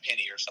like a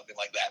penny or something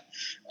like that.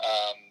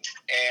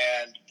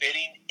 And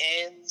bidding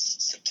ends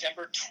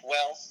September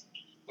 12th,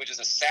 which is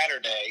a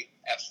Saturday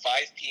at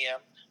 5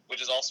 p.m.,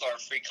 which is also our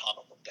free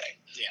comic book day.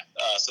 Yeah.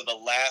 So the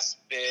last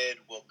bid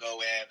will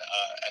go in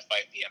at 5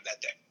 p.m. that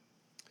day.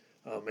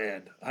 Oh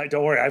man,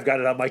 don't worry, I've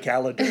got it on my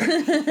calendar.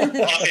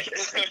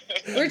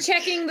 We're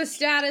checking the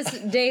status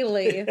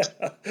daily.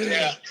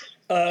 Yeah.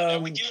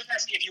 We do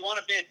ask if you want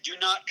to bid, do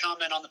not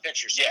comment on the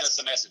picture. Send us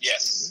a message.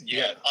 Yes.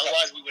 Yeah.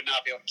 Otherwise, we would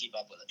not be able to keep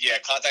up with it. Yeah,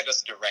 contact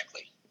us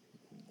directly.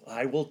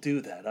 I will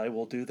do that.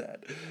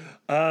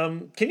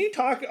 Can you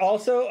talk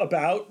also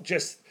about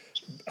just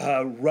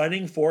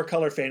running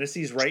 4-Color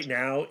Fantasies right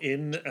now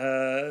in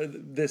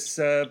this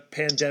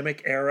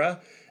pandemic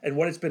era and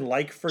what it's been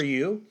like for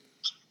you?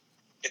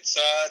 It's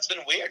been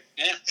weird.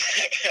 Yeah.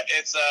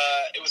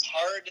 It was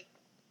hard. It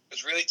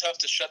was really tough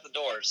to shut the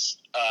doors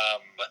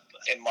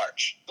in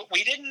March. But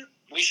we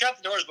shut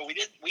the doors, but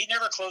we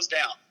never closed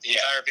down the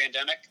entire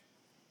pandemic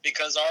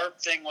because our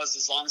thing was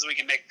as long as we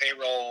can make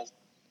payroll,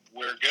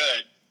 we're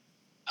good.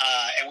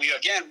 And we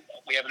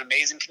have an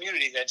amazing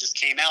community that just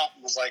came out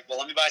and was like, well,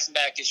 let me buy some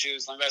back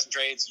issues, let me buy some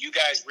trades. You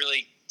guys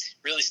really,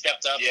 really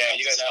stepped up. Yeah,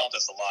 you guys helped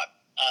us a lot.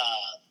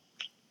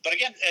 But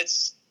again,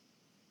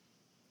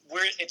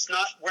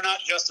 we're not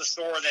just a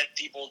store that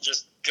people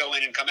just go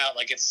in and come out.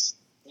 Like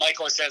Mike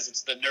always says,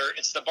 it's the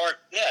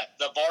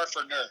bar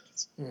for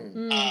nerds.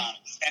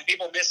 And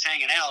people miss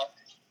hanging out.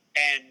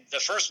 And the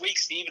first week,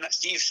 Steve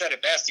said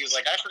it best. He was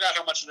like, I forgot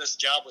how much of this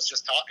job was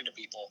just talking to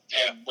people.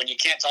 And when you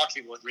can't talk to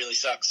people, it really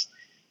sucks.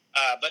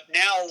 But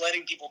now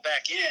letting people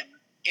back in,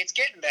 it's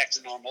getting back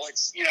to normal.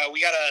 It's, we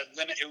got to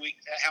limit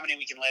how many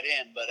we can let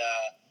in, but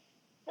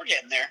we're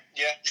getting there.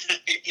 Yeah.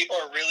 People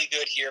are really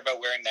good here about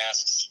wearing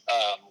masks.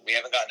 We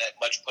haven't gotten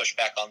much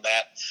pushback on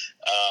that,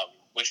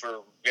 which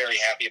we're very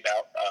happy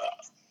about.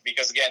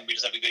 Because again, we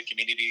just have a good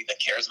community that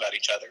cares about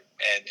each other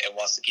and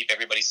wants to keep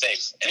everybody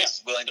safe and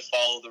is willing to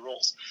follow the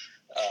rules.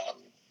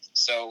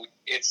 So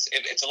it's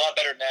a lot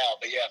better now.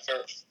 But yeah,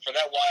 for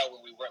that while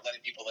when we weren't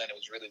letting people in, it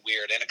was really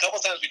weird. And a couple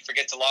of times we'd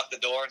forget to lock the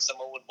door and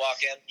someone would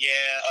walk in.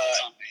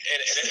 Yeah. And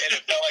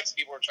it felt like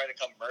people were trying to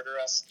come murder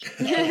us.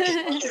 That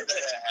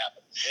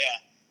happened. Yeah.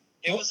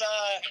 It was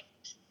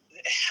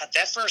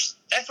that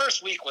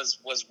first week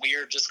was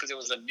weird just because it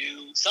was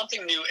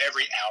something new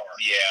every hour.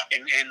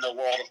 Yeah. In the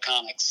world of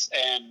comics,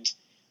 and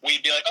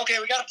we'd be like, okay,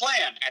 we got a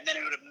plan, and then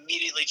it would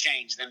immediately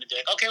change. Then it'd be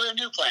like, okay, we have a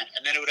new plan,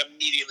 and then it would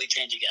immediately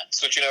change again.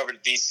 Switching over to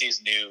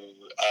DC's new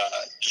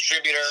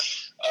distributor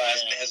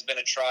has been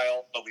a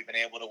trial, but we've been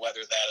able to weather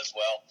that as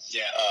well.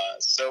 Yeah.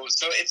 So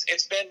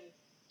it's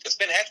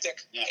been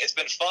hectic. Yeah. It's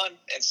been fun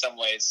in some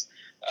ways.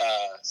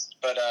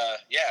 But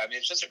I mean,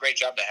 it's just a great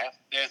job to have.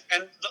 Yeah,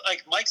 and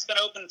like Mike's been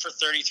open for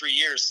 33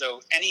 years, so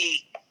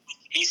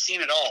he's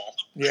seen it all.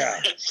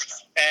 Yeah.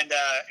 and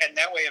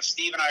that way, if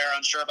Steve and I are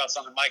unsure about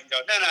something, Mike can go,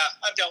 no,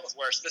 I've dealt with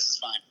worse. This is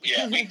fine.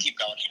 Yeah, we can keep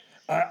going.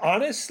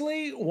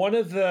 Honestly, one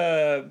of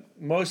the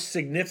most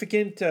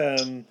significant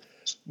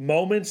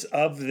moments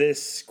of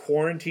this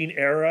quarantine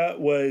era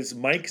was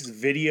Mike's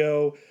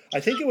video.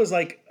 I think it was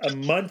like a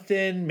month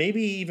in,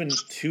 maybe even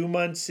 2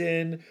 months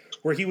in,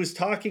 where he was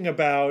talking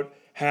about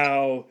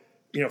how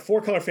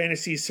 4-Color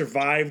Fantasies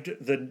survived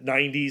the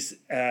 90s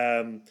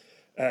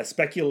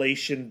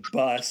speculation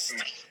bust,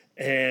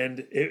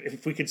 And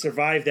if we can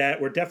survive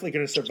that, we're definitely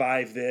going to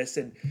survive this.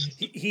 And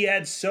he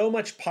had so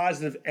much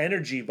positive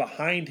energy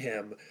behind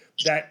him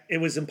that it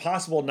was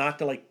impossible not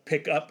to like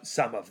pick up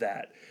some of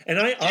that. And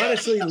I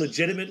honestly,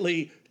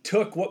 legitimately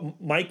took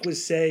what Mike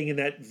was saying in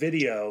that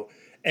video,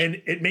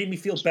 and it made me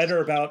feel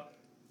better about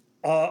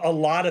a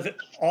lot of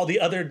all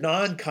the other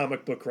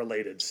non-comic book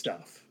related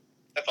stuff.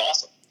 That's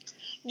awesome.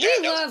 We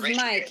love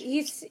Mike.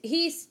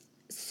 He's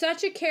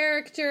such a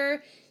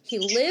character. He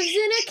lives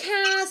in a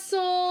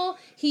castle.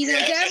 He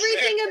knows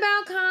everything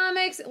about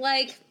comics.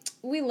 Like,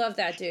 we love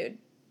that dude.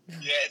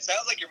 Yeah, it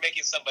sounds like you're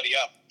making somebody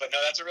up, but no,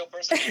 that's a real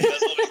person. He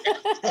does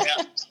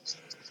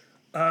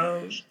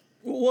live in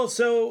Well,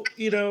 so,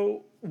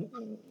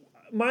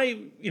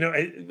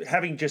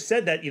 having just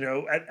said that,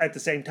 at the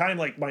same time,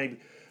 like my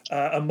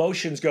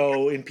emotions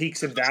go in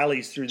peaks and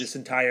valleys through this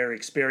entire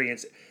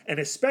experience, and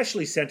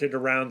especially centered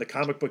around the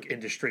comic book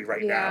industry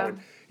right now. And,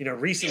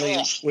 recently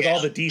with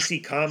all the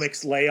DC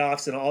Comics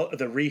layoffs and all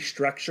the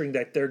restructuring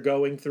that they're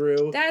going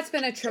through. That's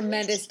been a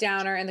tremendous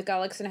downer in the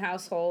Gullickson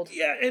household.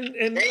 Yeah, and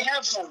they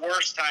have the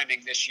worst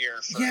timing this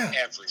year for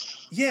everything.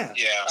 Yeah.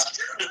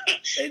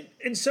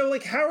 and so,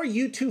 like, how are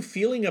you two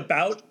feeling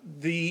about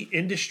the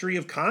industry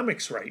of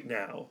comics right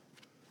now?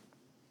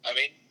 I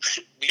mean,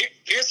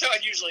 here's how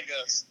it usually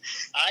goes.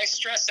 I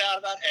stress out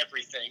about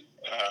everything,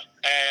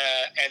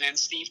 and then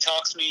Steve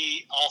talks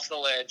me off the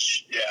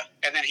ledge. Yeah.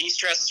 And then he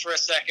stresses for a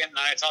second, and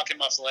I talk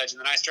him off the ledge, and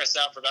then I stress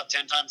out for about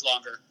 10 times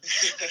longer.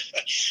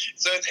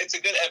 So it's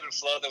a good ebb and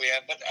flow that we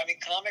have. But, I mean,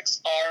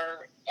 comics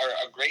are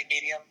a great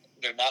medium.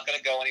 They're not going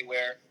to go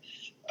anywhere.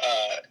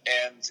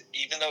 And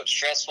even though it's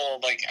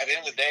stressful, like, at the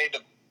end of the day, the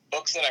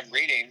books that I'm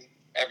reading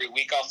every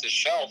week off the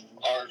shelf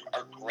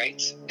are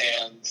great.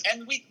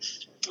 And we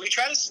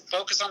try to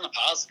focus on the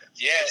positive.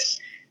 Yes.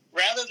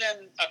 Rather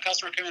than a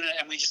customer come in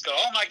and we just go,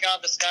 oh my God,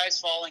 the sky's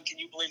falling. Can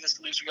you believe this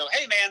news? We go,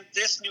 hey man,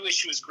 this new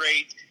issue is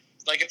great.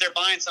 Like if they're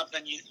buying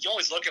something, you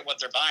always look at what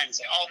they're buying and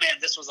say, oh man,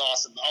 this was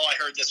awesome. Oh, I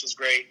heard this was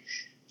great.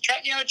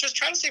 Just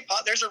try to stay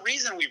positive. There's a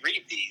reason we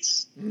read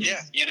these.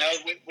 Yeah.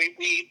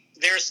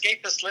 They're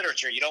escapist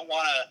literature. You don't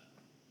want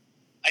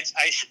to,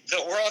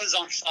 the world is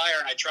on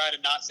fire and I try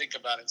to not think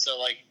about it. So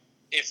like,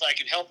 if I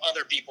can help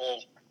other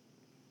people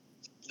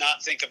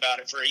not think about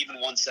it for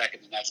even 1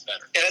 second, then that's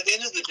better. And at the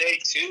end of the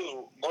day,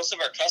 too, most of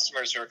our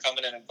customers who are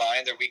coming in and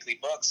buying their weekly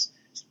books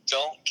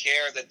don't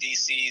care that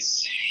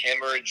DC's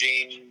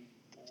hemorrhaging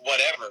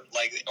whatever,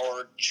 like,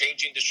 or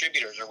changing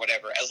distributors or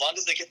whatever. As long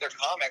as they get their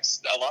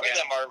comics, a lot of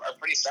them are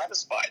pretty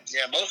satisfied.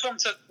 Yeah,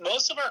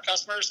 most of our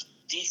customers,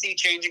 DC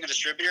changing a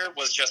distributor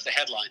was just a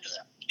headline to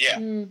them. Yeah.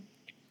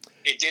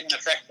 It didn't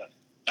affect them.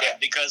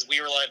 Because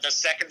we were like, the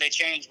second they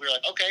changed, we were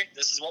like, okay,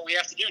 this is what we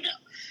have to do now.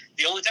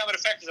 The only time it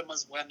affected them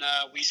was when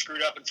we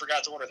screwed up and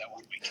forgot to order that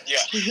one week. Yeah.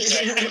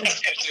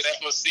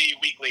 That was the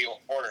weekly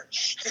order.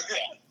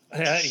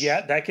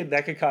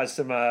 That could cause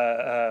some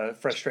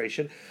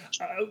frustration.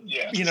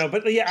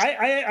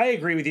 I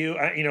agree with you.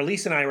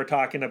 Lisa and I were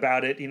talking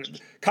about it.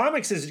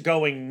 Comics is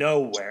going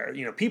nowhere.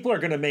 People are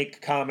going to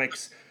make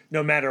comics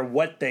no matter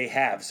what they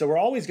have. So we're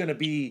always going to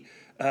be.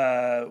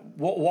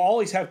 We'll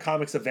always have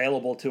comics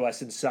available to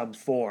us in some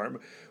form.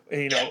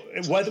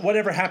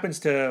 Whatever happens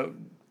to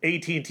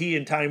AT&T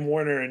and Time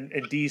Warner and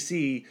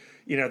DC,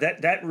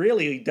 that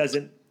really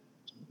doesn't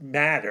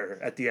matter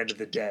at the end of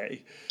the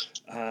day.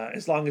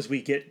 As long as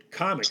we get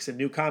comics and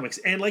new comics.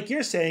 And like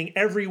you're saying,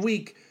 every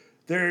week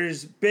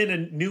there's been a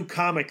new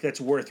comic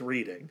that's worth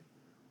reading.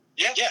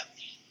 Yeah.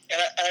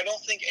 And I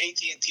don't think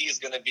AT&T is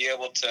going to be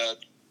able to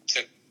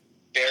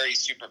bury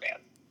Superman.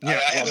 Yeah,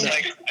 I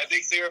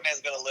think Superman's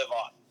going to live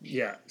on.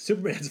 Yeah,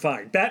 Superman's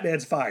fine.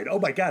 Batman's fine. Oh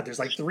my God, there's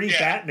like 3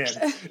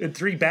 Batman in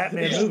 3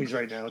 Batman movies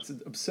right now. It's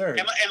absurd.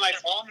 Am I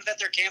bummed that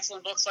they're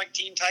canceling books like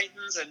Teen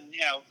Titans and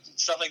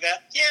stuff like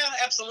that? Yeah,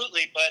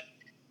 absolutely. But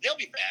they'll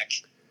be back.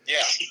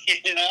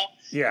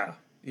 Yeah.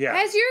 Yeah.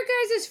 Has your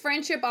guys'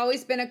 friendship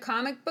always been a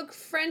comic book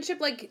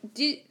friendship? Like,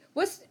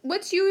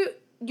 what's you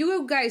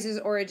guys'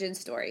 origin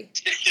story?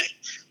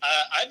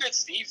 I met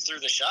Steve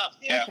through the shop.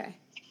 Yeah. Okay.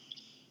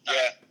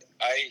 Yeah.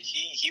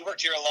 He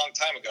worked here a long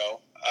time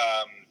ago.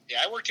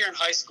 I worked here in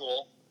high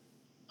school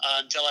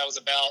until I was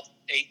about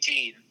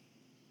 18.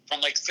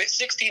 From like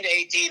 16 to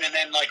 18, and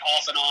then like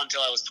off and on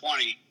until I was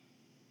 20.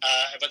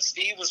 But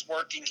Steve was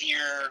working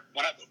here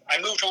when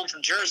I moved home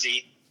from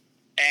Jersey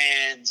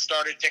and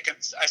started picking.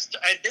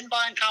 I'd been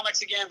buying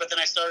comics again, but then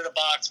I started a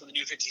box when the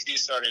New 52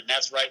 started, and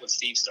that's right when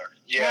Steve started.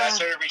 Yeah, I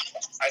started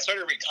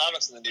to read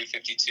comics in the New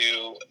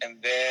 52,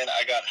 and then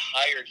I got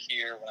hired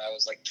here when I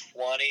was like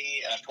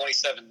 20, and I'm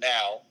 27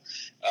 now.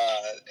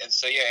 And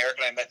so Eric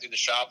and I met through the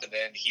shop, and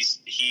then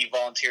he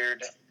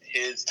volunteered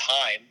his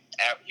time.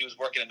 He was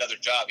working another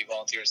job. He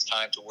volunteered his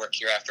time to work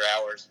here after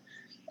hours,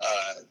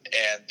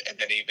 and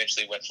then he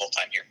eventually went full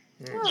time here.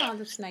 Oh,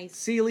 that's nice.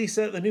 See,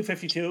 Lisa, the New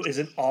 52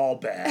 isn't all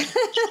bad.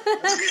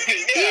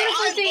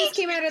 Beautiful things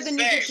came out of the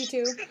New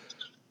 52.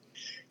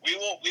 We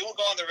will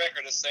go on the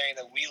record as saying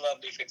that we love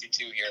New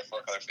 52 here at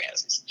Four Color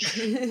Fantasies.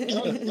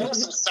 There were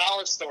some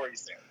solid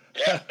stories there.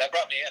 Yeah, that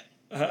brought me in.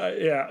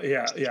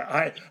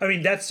 Yeah. I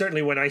mean, that's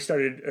certainly when I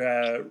started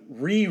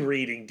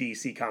rereading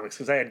DC Comics,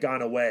 because I had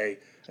gone away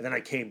and then I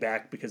came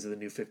back because of the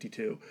New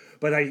 52.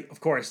 But I, of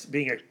course,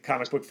 being a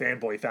comic book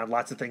fanboy, found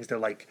lots of things to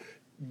like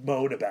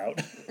moan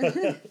about. Well,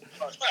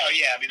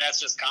 yeah, I mean, that's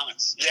just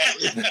comics.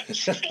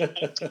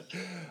 Yeah.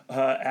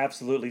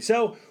 Absolutely.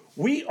 So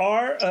we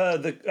are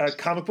the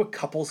Comic Book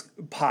Couples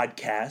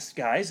podcast,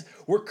 guys.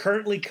 We're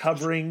currently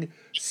covering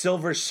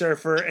Silver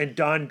Surfer and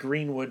Don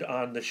Greenwood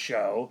on the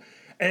show.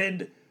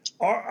 And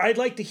I'd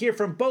like to hear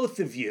from both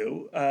of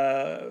you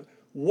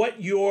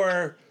what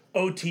your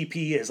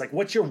OTP is. Like,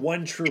 what's your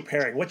one true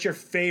pairing? What's your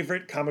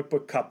favorite comic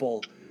book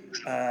couple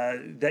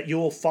that you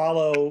will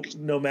follow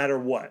no matter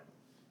what?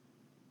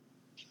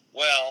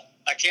 Well,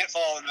 I can't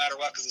follow no matter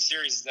what because the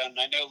series is done. And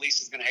I know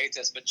Lisa's going to hate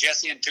this, but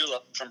Jesse and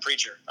Tulip from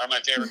Preacher are my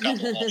favorite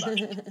couple of all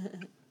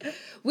time.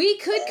 We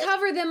could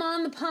cover them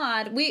on the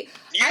pod. You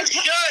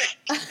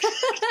should!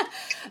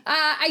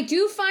 I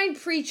do find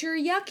Preacher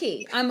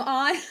yucky. I'm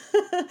on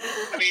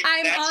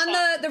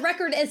the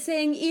record as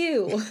saying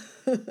ew.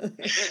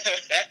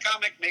 That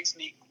comic makes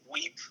me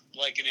weep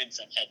like an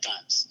infant at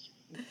times.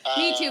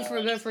 Me too,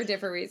 for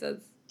different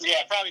reasons. Yeah,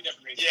 probably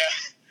different reasons. Yeah.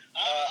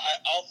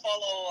 I'll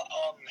follow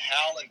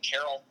Hal and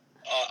Carol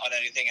on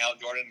anything. Hal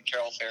Jordan and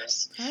Carol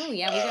Ferris. Oh,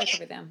 yeah, we gotta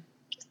cover them.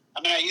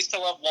 I mean, I used to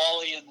love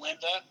Wally and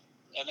Linda,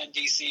 and then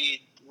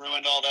DC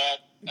ruined all that.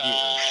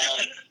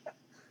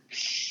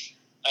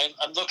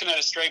 I'm looking at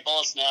a Stray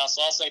Bullets now,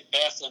 so I'll say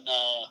Beth and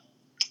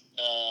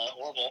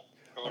Orville,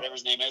 or whatever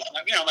his name is.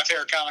 You know, my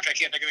favorite comic. I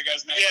can't think of the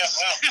guy's name. Yeah,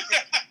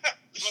 wow.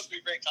 It must be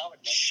a great comic,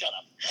 man. Shut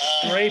up.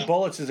 Stray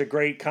Bullets is a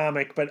great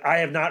comic, but I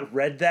have not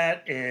read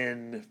that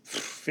in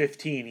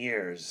 15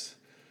 years.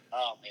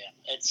 Oh, man.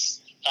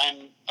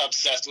 I'm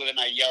obsessed with it, and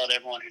I yell at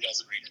everyone who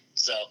doesn't read it.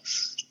 So,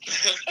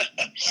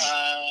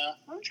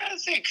 I'm trying to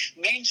think.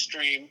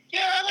 Mainstream.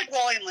 Yeah, I like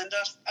Wally and Linda.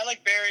 I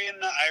like Barry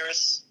and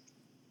Iris.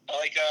 I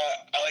like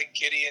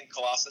Kitty and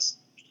Colossus.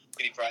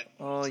 Kitty Pryde.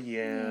 Oh,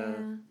 yeah.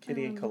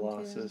 Kitty and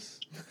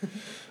Colossus.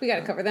 We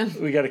gotta cover them.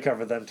 We gotta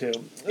cover them, too.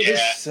 Yeah.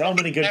 There's so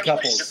many good That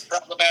couples. relationship's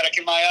problematic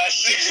in my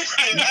eyes.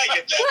 I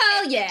get that.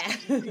 Well,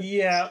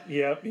 yeah.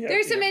 Yeah.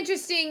 There's some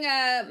interesting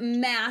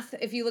math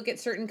if you look at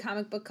certain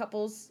comic book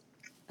couples.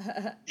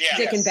 Yeah.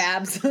 Dick and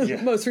Babs,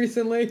 Yeah. most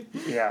recently.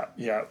 Yeah.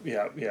 But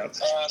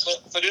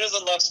who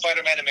doesn't love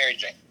Spider-Man and Mary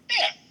Jane?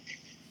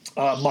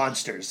 Yeah.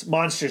 Monsters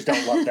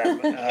don't love them.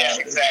 Yeah,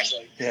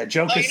 exactly. Yeah,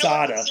 Joe You know,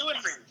 Quesada. Sue and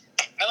Reed.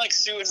 I like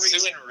Sue and Reed.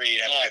 Sue and Reed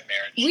have a good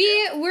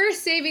marriage. We're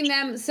saving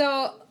them.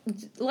 So,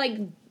 like,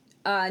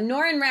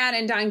 Norrin Rad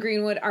and Don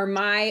Greenwood are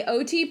my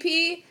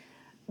OTP,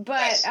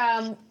 but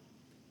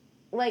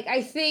like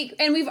I think,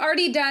 and we've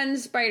already done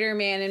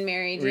Spider-Man and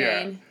Mary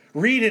Jane. Yeah.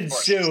 Reed and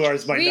Sue are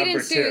my Reed number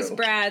and Sue two. is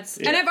Brad's,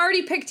 Yeah. and I've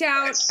already picked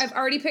out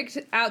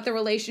the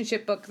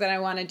relationship book that I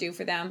want to do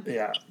for them.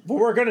 Yeah, but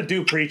we're gonna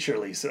do Preacher,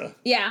 Lisa.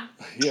 Yeah.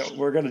 Yeah,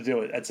 we're gonna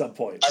do it at some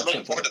point. I'm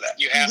looking forward to that.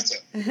 You have to.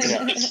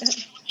 Yeah.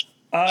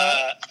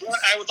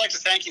 I would like to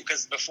thank you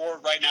because before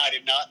right now I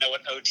did not know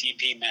what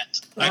OTP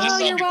meant. I just Oh,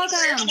 saw you're people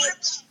say welcome.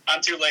 it.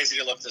 I'm too lazy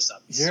to look this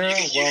up. You're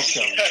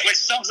welcome. Which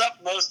sums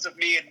up most of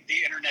me and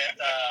the internet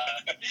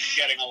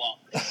getting along.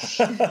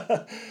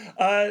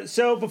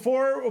 So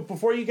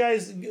before you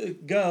guys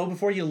go,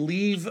 before you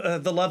leave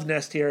the Love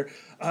Nest here,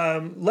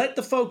 let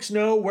the folks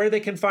know where they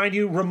can find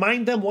you.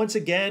 Remind them once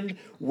again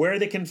where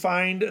they can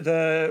find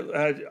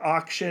the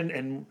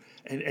auction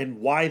and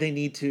why they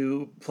need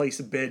to place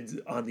a bid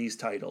on these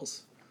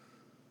titles.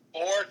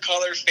 Four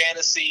Color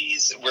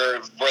Fantasies. We're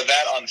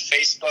that on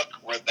Facebook.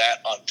 We're that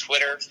on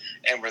Twitter,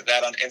 and we're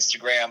that on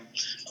Instagram.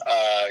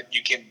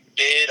 You can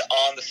bid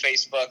on the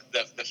Facebook.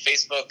 The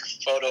Facebook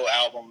photo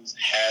albums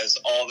has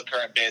all the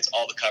current bids,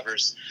 all the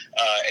covers,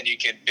 and you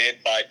can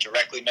bid by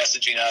directly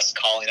messaging us,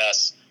 calling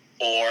us,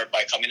 or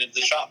by coming into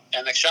the shop.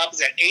 And the shop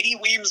is at 80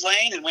 Weems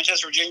Lane in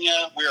Winchester,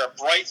 Virginia. We're a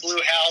bright blue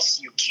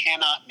house. You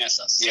cannot miss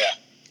us. Yeah.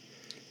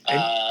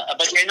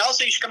 And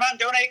also you should come out and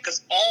donate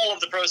because all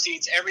of the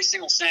proceeds, every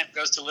single cent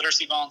goes to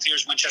Literacy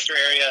Volunteers Winchester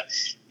area.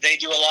 They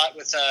do a lot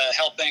with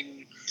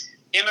helping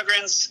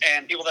immigrants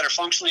and people that are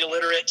functionally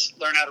illiterate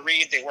learn how to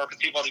read. They work with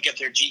people to get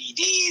their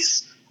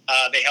GEDs.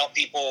 They help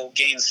people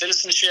gain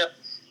citizenship.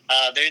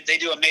 They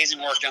do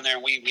amazing work down there,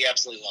 and we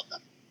absolutely love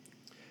them.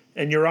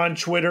 And you're on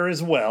Twitter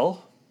as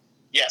well.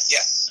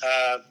 Yes.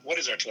 What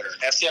is our Twitter?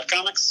 FCF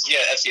Comics? Yeah,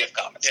 FCF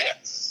Comics,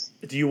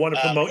 yeah. Do you want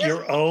to promote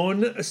your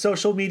own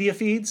social media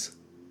feeds?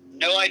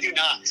 No, I do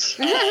not.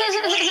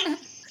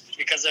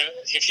 Because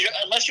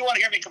unless you want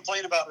to hear me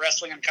complain about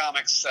wrestling and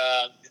comics,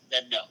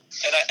 then no.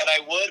 And I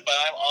would, but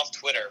I'm off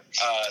Twitter,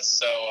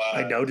 so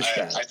I noticed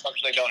that. I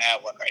functionally don't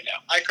have one right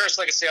now. I curse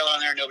like a sailor on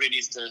there. Nobody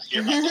needs to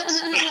hear my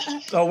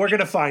voice. Oh, we're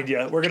gonna find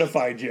you.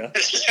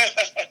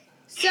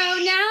 So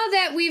now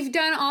that we've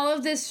done all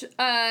of this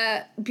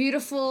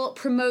beautiful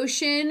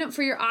promotion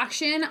for your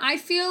auction, I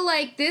feel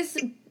like this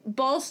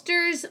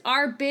bolsters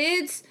our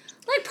bids.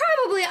 Like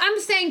probably, I'm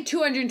saying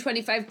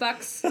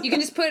 $225. You can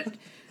just put.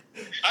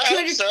 I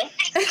hope so.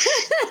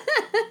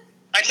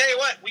 I tell you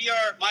what,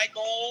 my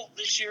goal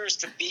this year is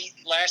to beat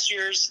last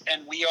year's,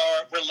 and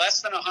we're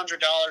less than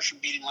 $100 from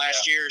beating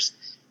last year's,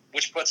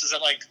 which puts us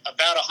at like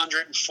about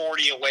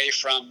 140 away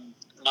from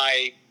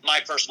my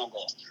personal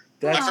goal.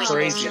 That's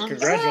crazy. We're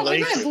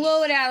Congratulations. going to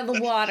blow it out of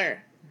the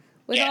water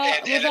with Yeah,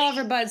 all of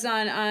our buds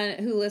on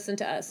who listen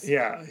to us.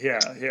 Yeah.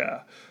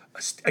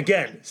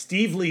 Again,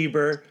 Steve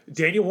Lieber,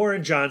 Daniel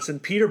Warren Johnson,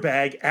 Peter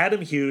Bagg,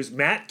 Adam Hughes,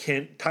 Matt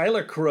Kent,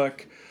 Tyler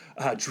Crook,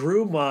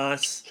 Drew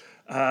Moss.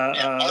 Mark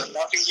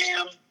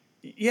Buckingham.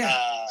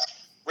 Yeah.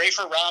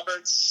 Rafer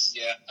Roberts.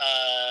 Yeah.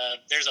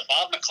 There's a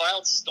Bob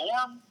McLeod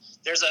Storm.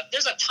 There's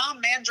a Tom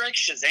Mandrake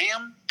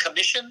Shazam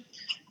commission,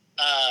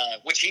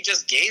 which he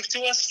just gave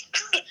to us.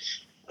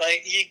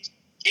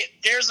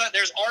 There's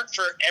art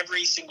for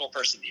every single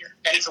person here,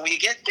 and if we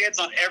get bids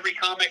on every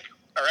comic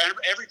or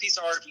every piece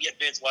of art, if we get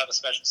bids, we'll have a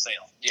special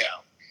sale. Yeah.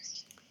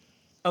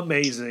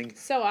 Amazing.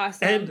 So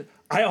awesome. And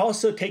I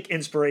also take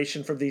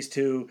inspiration from these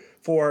two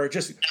for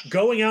just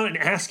going out and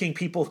asking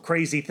people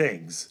crazy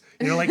things.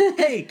 Like,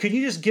 hey, could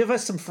you just give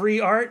us some free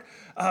art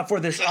for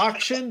this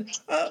auction?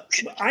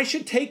 I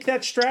should take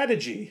that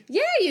strategy.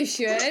 Yeah, you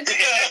should.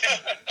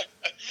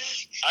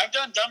 I've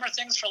done dumber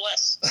things for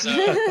less.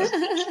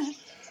 So.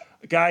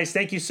 Guys,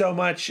 thank you so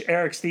much,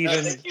 Eric,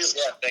 Steven. Thank you.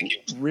 Yeah, thank you.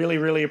 Really,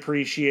 really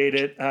appreciate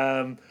it.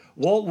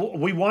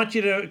 We want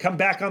you to come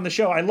back on the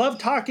show. I love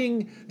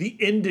talking the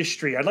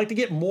industry. I'd like to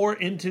get more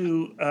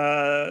into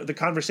the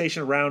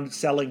conversation around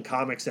selling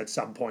comics at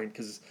some point,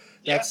 because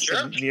that's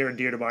near and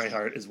dear to my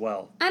heart as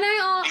well. And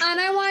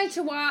I wanted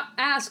to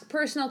ask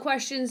personal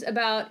questions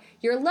about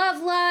your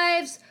love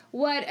lives.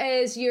 What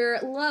is your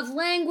love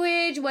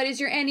language? What is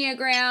your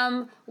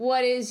Enneagram?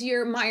 What is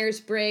your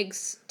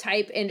Myers-Briggs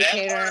type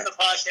indicator? That part of the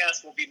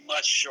podcast will be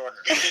much shorter.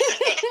 But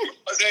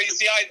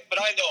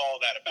I know all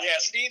that about. Yeah,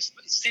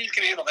 Steve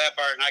can handle that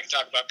part, and I can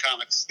talk about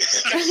comics.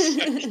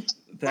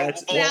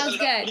 Sounds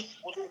good.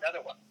 We'll do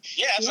another one.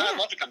 Yeah, I'd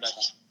love to come back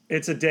on.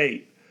 It's a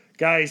date.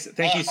 Guys,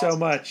 thank you so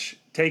much.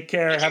 Take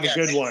care. Have a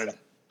good one.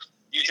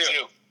 You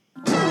too.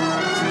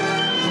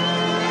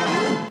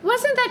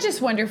 Wasn't that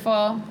just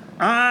wonderful?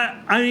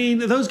 I mean,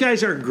 those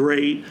guys are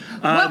great.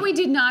 What we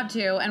did not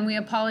do, and we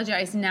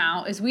apologize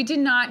now, is we did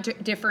not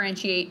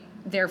differentiate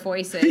their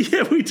voices.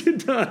 Yeah, we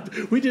did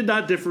not. We did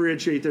not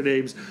differentiate their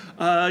names.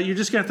 You're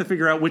just going to have to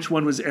figure out which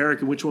one was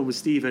Eric and which one was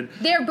Steven.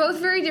 They're both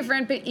very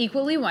different, but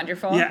equally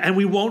wonderful. Yeah, and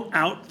we won't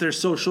out their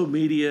social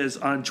medias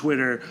on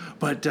Twitter,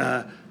 but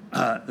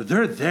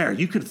they're there.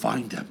 You can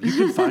find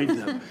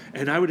them.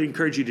 And I would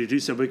encourage you to do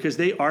so, because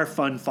they are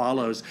fun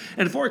follows.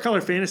 And Four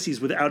Color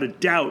Fantasies, without a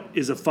doubt,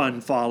 is a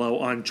fun follow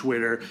on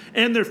Twitter.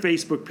 And their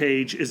Facebook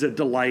page is a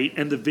delight.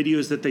 And the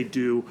videos that they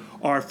do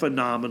are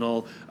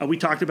phenomenal. We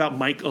talked about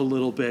Mike a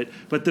little bit,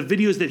 but the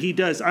videos that he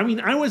does, I mean,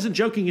 I wasn't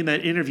joking in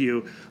that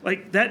interview.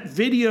 Like, that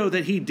video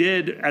that he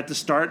did at the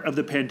start of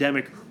the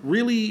pandemic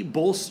really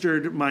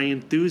bolstered my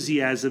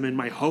enthusiasm and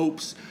my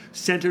hopes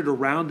centered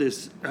around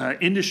this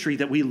industry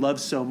that we love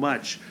so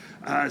much.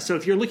 So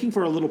if you're looking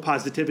for a little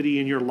positivity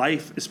in your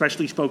life,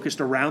 especially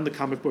focused around the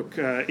comic book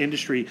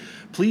industry,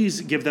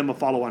 please give them a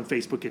follow on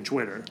Facebook and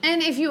Twitter.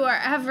 And if you are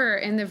ever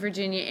in the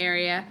Virginia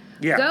area,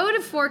 go to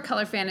Four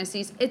Color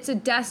Fantasies. It's a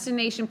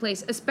destination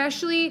place,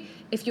 especially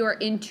if you're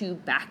into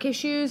back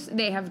issues.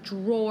 They have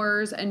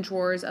drawers and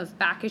drawers of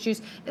back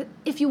issues.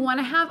 If you want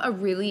to have a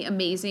really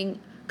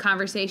amazing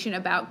conversation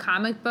about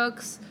comic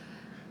books,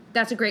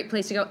 that's a great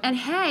place to go. And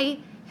hey,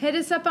 hit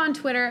us up on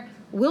Twitter.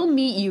 We'll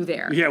meet you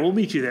there. Yeah, we'll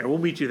meet you there.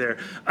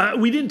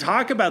 We didn't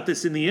talk about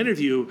this in the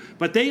interview,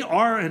 but they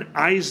are an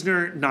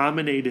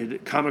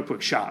Eisner-nominated comic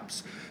book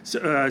shops.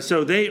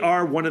 So they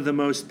are one of the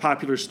most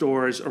popular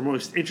stores or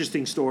most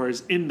interesting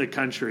stores in the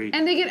country.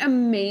 And they get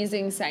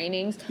amazing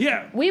signings.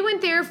 Yeah. We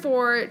went there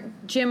for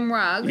Jim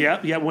Rugg.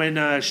 Yeah,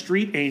 when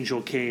Street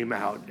Angel came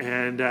out.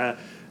 And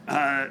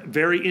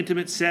very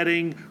intimate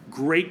setting,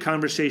 great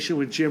conversation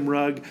with Jim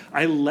Rugg.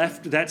 I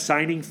left that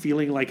signing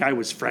feeling like I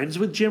was friends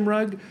with Jim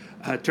Rugg.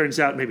 Turns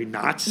out maybe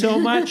not so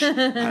much.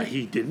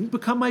 He didn't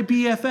become my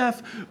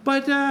BFF,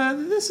 but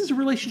this is a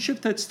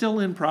relationship that's still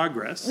in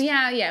progress.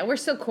 Yeah, we're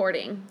still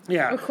courting.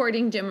 Yeah. We're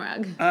courting Jim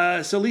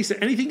Rugg. So, Lisa,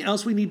 anything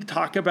else we need to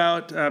talk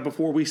about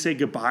before we say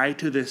goodbye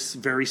to this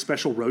very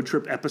special road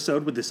trip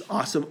episode with this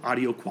awesome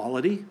audio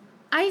quality?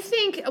 I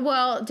think,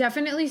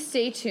 definitely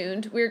stay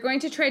tuned. We're going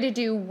to try to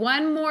do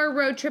one more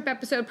road trip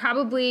episode,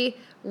 probably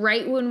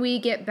right when we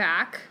get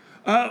back.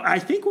 I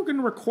think we're going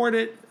to record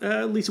it.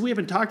 Lisa, we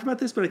haven't talked about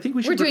this, but I think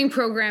we should... We're doing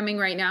programming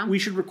right now. We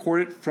should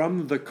record it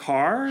from the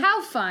car.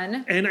 How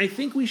fun. And I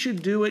think we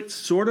should do it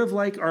sort of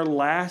like our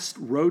last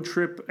road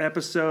trip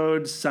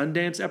episode,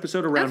 Sundance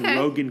episode around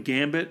Rogan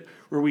Gambit,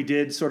 where we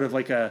did sort of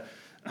like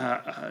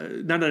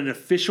not an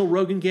official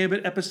Rogan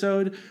Gambit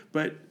episode,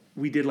 but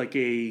we did like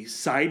a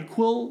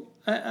sidequel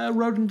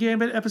Rogan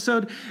Gambit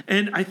episode.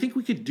 And I think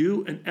we could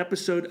do an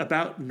episode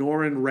about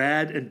Norrin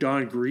Rad and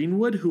Dawn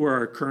Greenwood, who are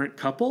our current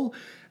couple.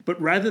 But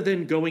rather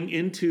than going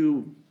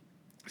into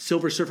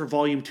Silver Surfer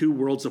Volume 2,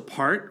 Worlds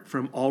Apart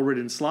from Allred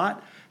and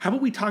Slott. How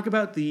about we talk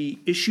about the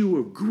issue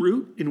of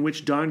Groot in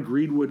which Don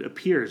Greenwood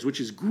appears, which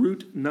is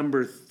Groot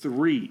number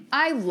 3.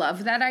 I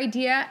love that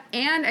idea,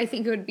 and I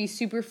think it would be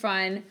super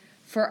fun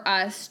for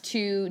us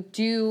to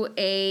do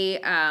a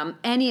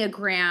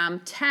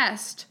Enneagram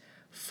test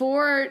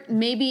for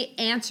maybe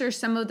answer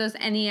some of those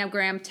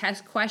Enneagram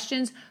test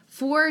questions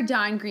for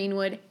Don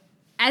Greenwood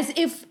as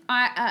if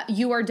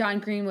you are Don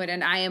Greenwood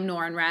and I am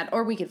Norrin Radd,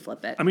 or we could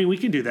flip it. I mean, we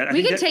can do that.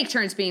 We can take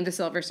turns being the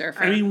Silver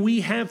Surfer. I mean,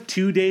 we have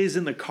 2 days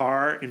in the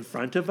car in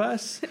front of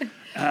us,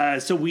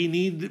 so we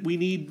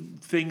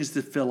need things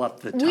to fill up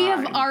the time. We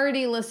have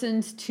already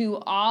listened to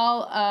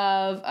all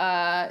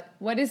of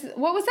what was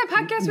that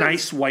podcast?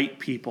 Nice White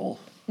People.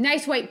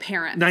 Nice White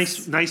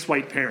Parents. Nice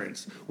White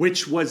Parents,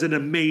 which was an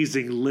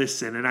amazing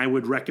listen, and I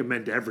would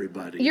recommend to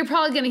everybody. You're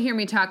probably going to hear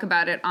me talk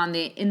about it on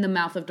the In the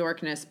Mouth of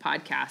Dorkness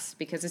podcast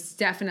because it's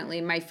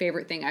definitely my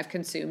favorite thing I've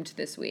consumed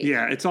this week.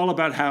 Yeah, it's all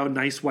about how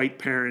nice white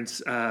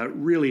parents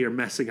really are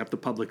messing up the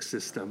public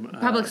system.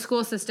 Public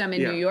school system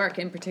in yeah. New York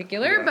in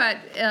particular, Yeah.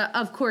 but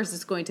of course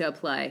it's going to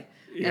apply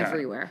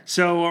everywhere.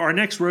 So our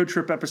next road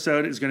trip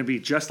episode is going to be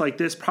just like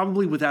this,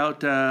 probably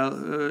without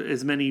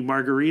as many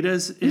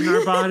margaritas in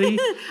our body.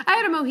 I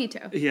had a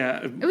mojito.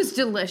 Yeah. It was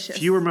delicious.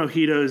 Fewer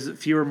mojitos,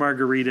 fewer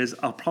margaritas.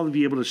 I'll probably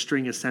be able to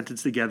string a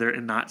sentence together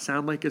and not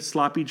sound like a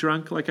sloppy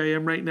drunk like I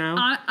am right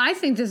now. I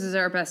think this is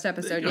our best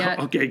episode yet.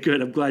 Okay, good.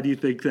 I'm glad you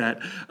think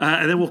that.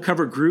 And then we'll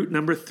cover Groot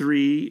number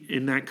 3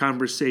 in that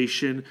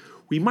conversation.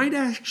 We might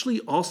actually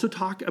also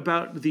talk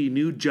about the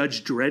new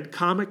Judge Dredd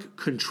comic,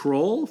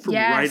 Control, from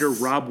writer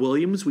Rob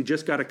Williams. We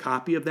just got a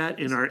copy of that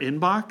in our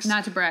inbox.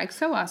 Not to brag,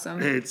 so awesome.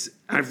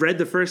 I've read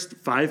the first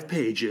 5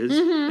 pages,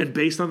 and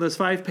based on those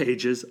 5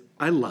 pages,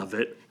 I love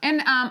it.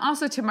 And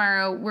also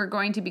tomorrow, we're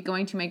going to be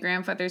going to my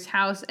grandfather's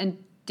house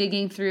and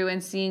digging through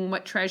and seeing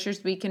what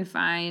treasures we can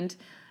find.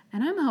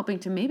 And I'm hoping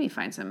to maybe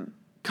find some...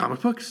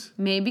 Comic books?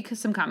 Maybe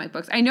some comic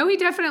books. I know he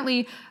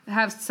definitely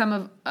has some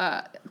of...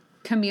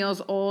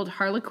 Camille's old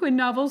Harlequin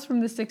novels from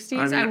the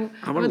 60s. I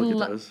want to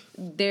look at those.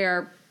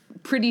 They're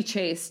pretty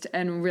chaste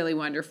and really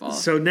wonderful.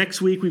 So next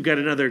week we've got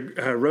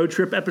another road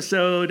trip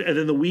episode, and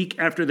then the week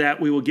after that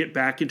we will get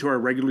back into our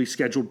regularly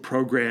scheduled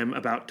program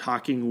about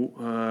talking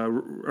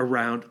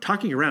around.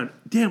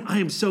 Damn, I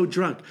am so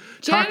drunk.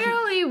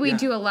 Generally, we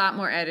do a lot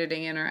more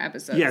editing in our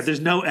episodes. Yeah, there's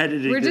no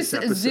editing. We're just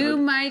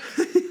Zoom mic,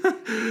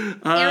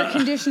 air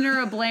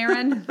conditioner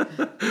a-blaring.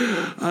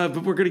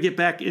 But we're going to get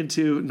back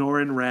into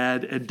Norrin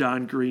Radd and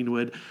Don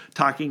Greenwood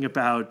talking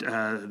about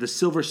the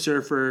Silver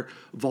Surfer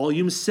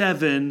Volume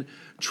 7,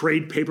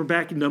 trade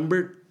paperback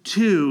number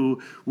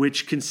 2,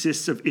 which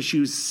consists of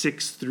issues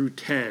 6 through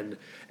 10.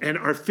 And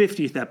our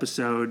 50th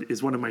episode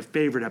is one of my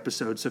favorite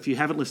episodes. So if you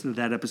haven't listened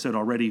to that episode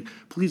already,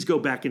 please go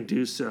back and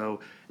do so.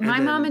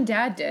 My mom and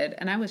dad did,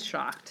 and I was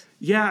shocked.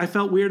 Yeah, I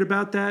felt weird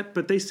about that,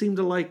 but they seemed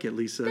to like it,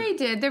 Lisa. They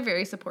did. They're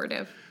very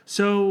supportive.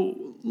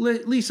 So,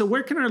 Lisa,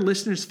 where can our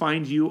listeners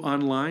find you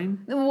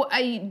online?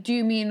 Do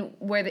you mean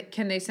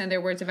can they send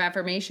their words of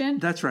affirmation?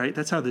 That's right.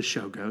 That's how this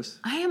show goes.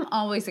 I am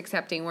always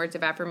accepting words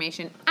of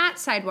affirmation at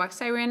Sidewalk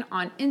Siren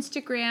on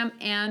Instagram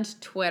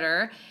and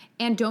Twitter.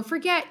 And don't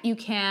forget, you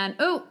can...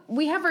 Oh,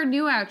 we have our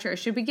new outro.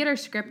 Should we get our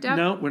script up?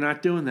 No, we're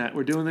not doing that.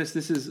 We're doing this.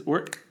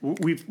 We're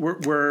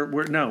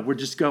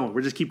just going.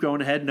 We're just keep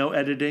going ahead. No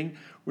editing.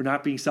 We're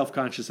not being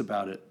self-conscious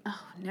about it.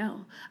 Oh,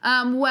 no.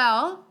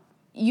 Well,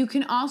 you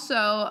can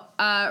also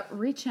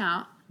reach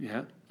out.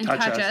 Yeah. And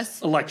touch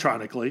us.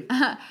 Electronically.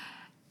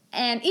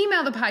 And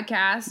email the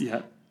podcast.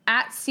 Yeah.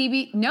 At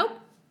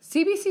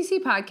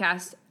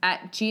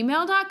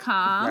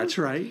cbccpodcast@gmail.com. That's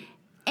right.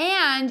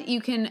 And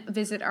you can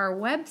visit our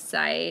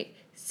website,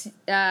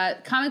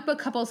 Comic Book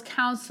Couples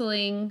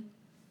Counseling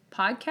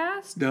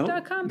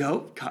Podcast.com.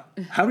 No.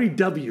 How many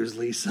W's,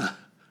 Lisa?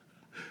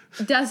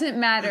 Doesn't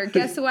matter.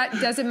 Guess what?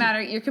 Doesn't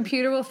matter. Your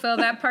computer will fill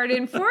that part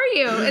in for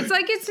you. It's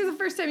like it's the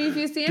first time you've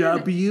used the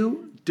internet.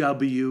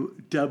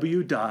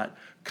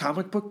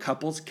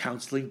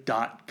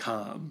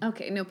 www.comicbookcouplescounseling.com.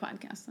 Okay, no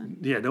podcast then.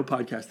 Yeah, no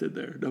podcast in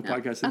there. No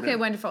podcast in there. Okay,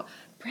 wonderful.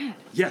 Brad.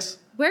 Yes.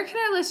 Where can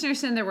our listeners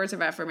send their words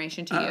of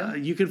affirmation to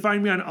you? You can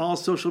find me on all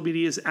social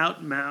medias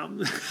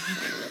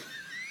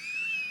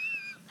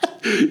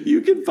You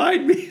can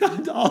find me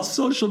on all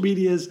social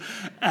medias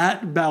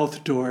at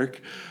MouthDork.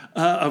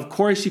 Of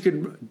course, you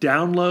can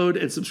download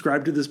and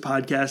subscribe to this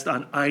podcast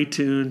on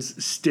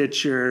iTunes,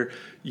 Stitcher,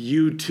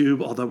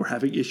 YouTube, although we're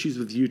having issues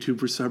with YouTube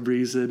for some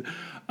reason.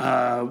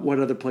 What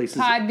other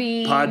places?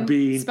 Podbean,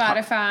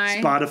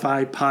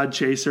 Spotify,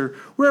 Podchaser,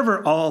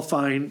 wherever all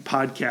fine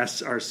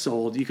podcasts are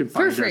sold, you can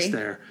find us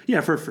there.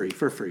 Yeah, for free.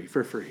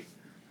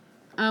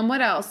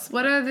 What else?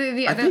 What are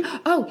the other?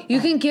 You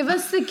can give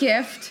us the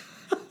gift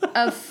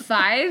of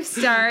 5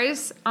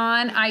 stars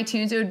on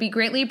iTunes. It would be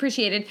greatly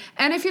appreciated.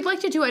 And if you'd like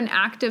to do an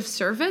act of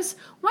service,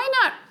 why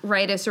not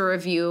write us a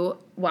review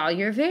while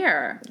you're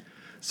there?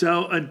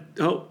 So,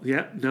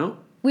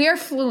 we are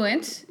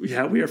fluent.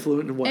 Yeah, we are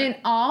fluent in what? In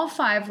all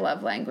 5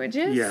 love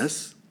languages.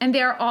 Yes. And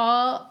they're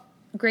all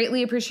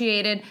greatly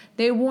appreciated.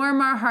 They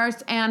warm our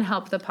hearts and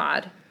help the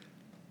pod.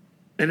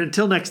 And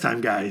until next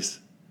time, guys,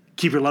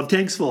 keep your love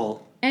tanks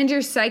full. And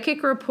your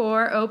psychic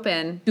rapport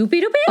open.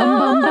 Doopy doopy. Bum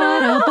bum ba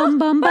da bum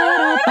bum ba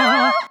da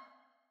ba.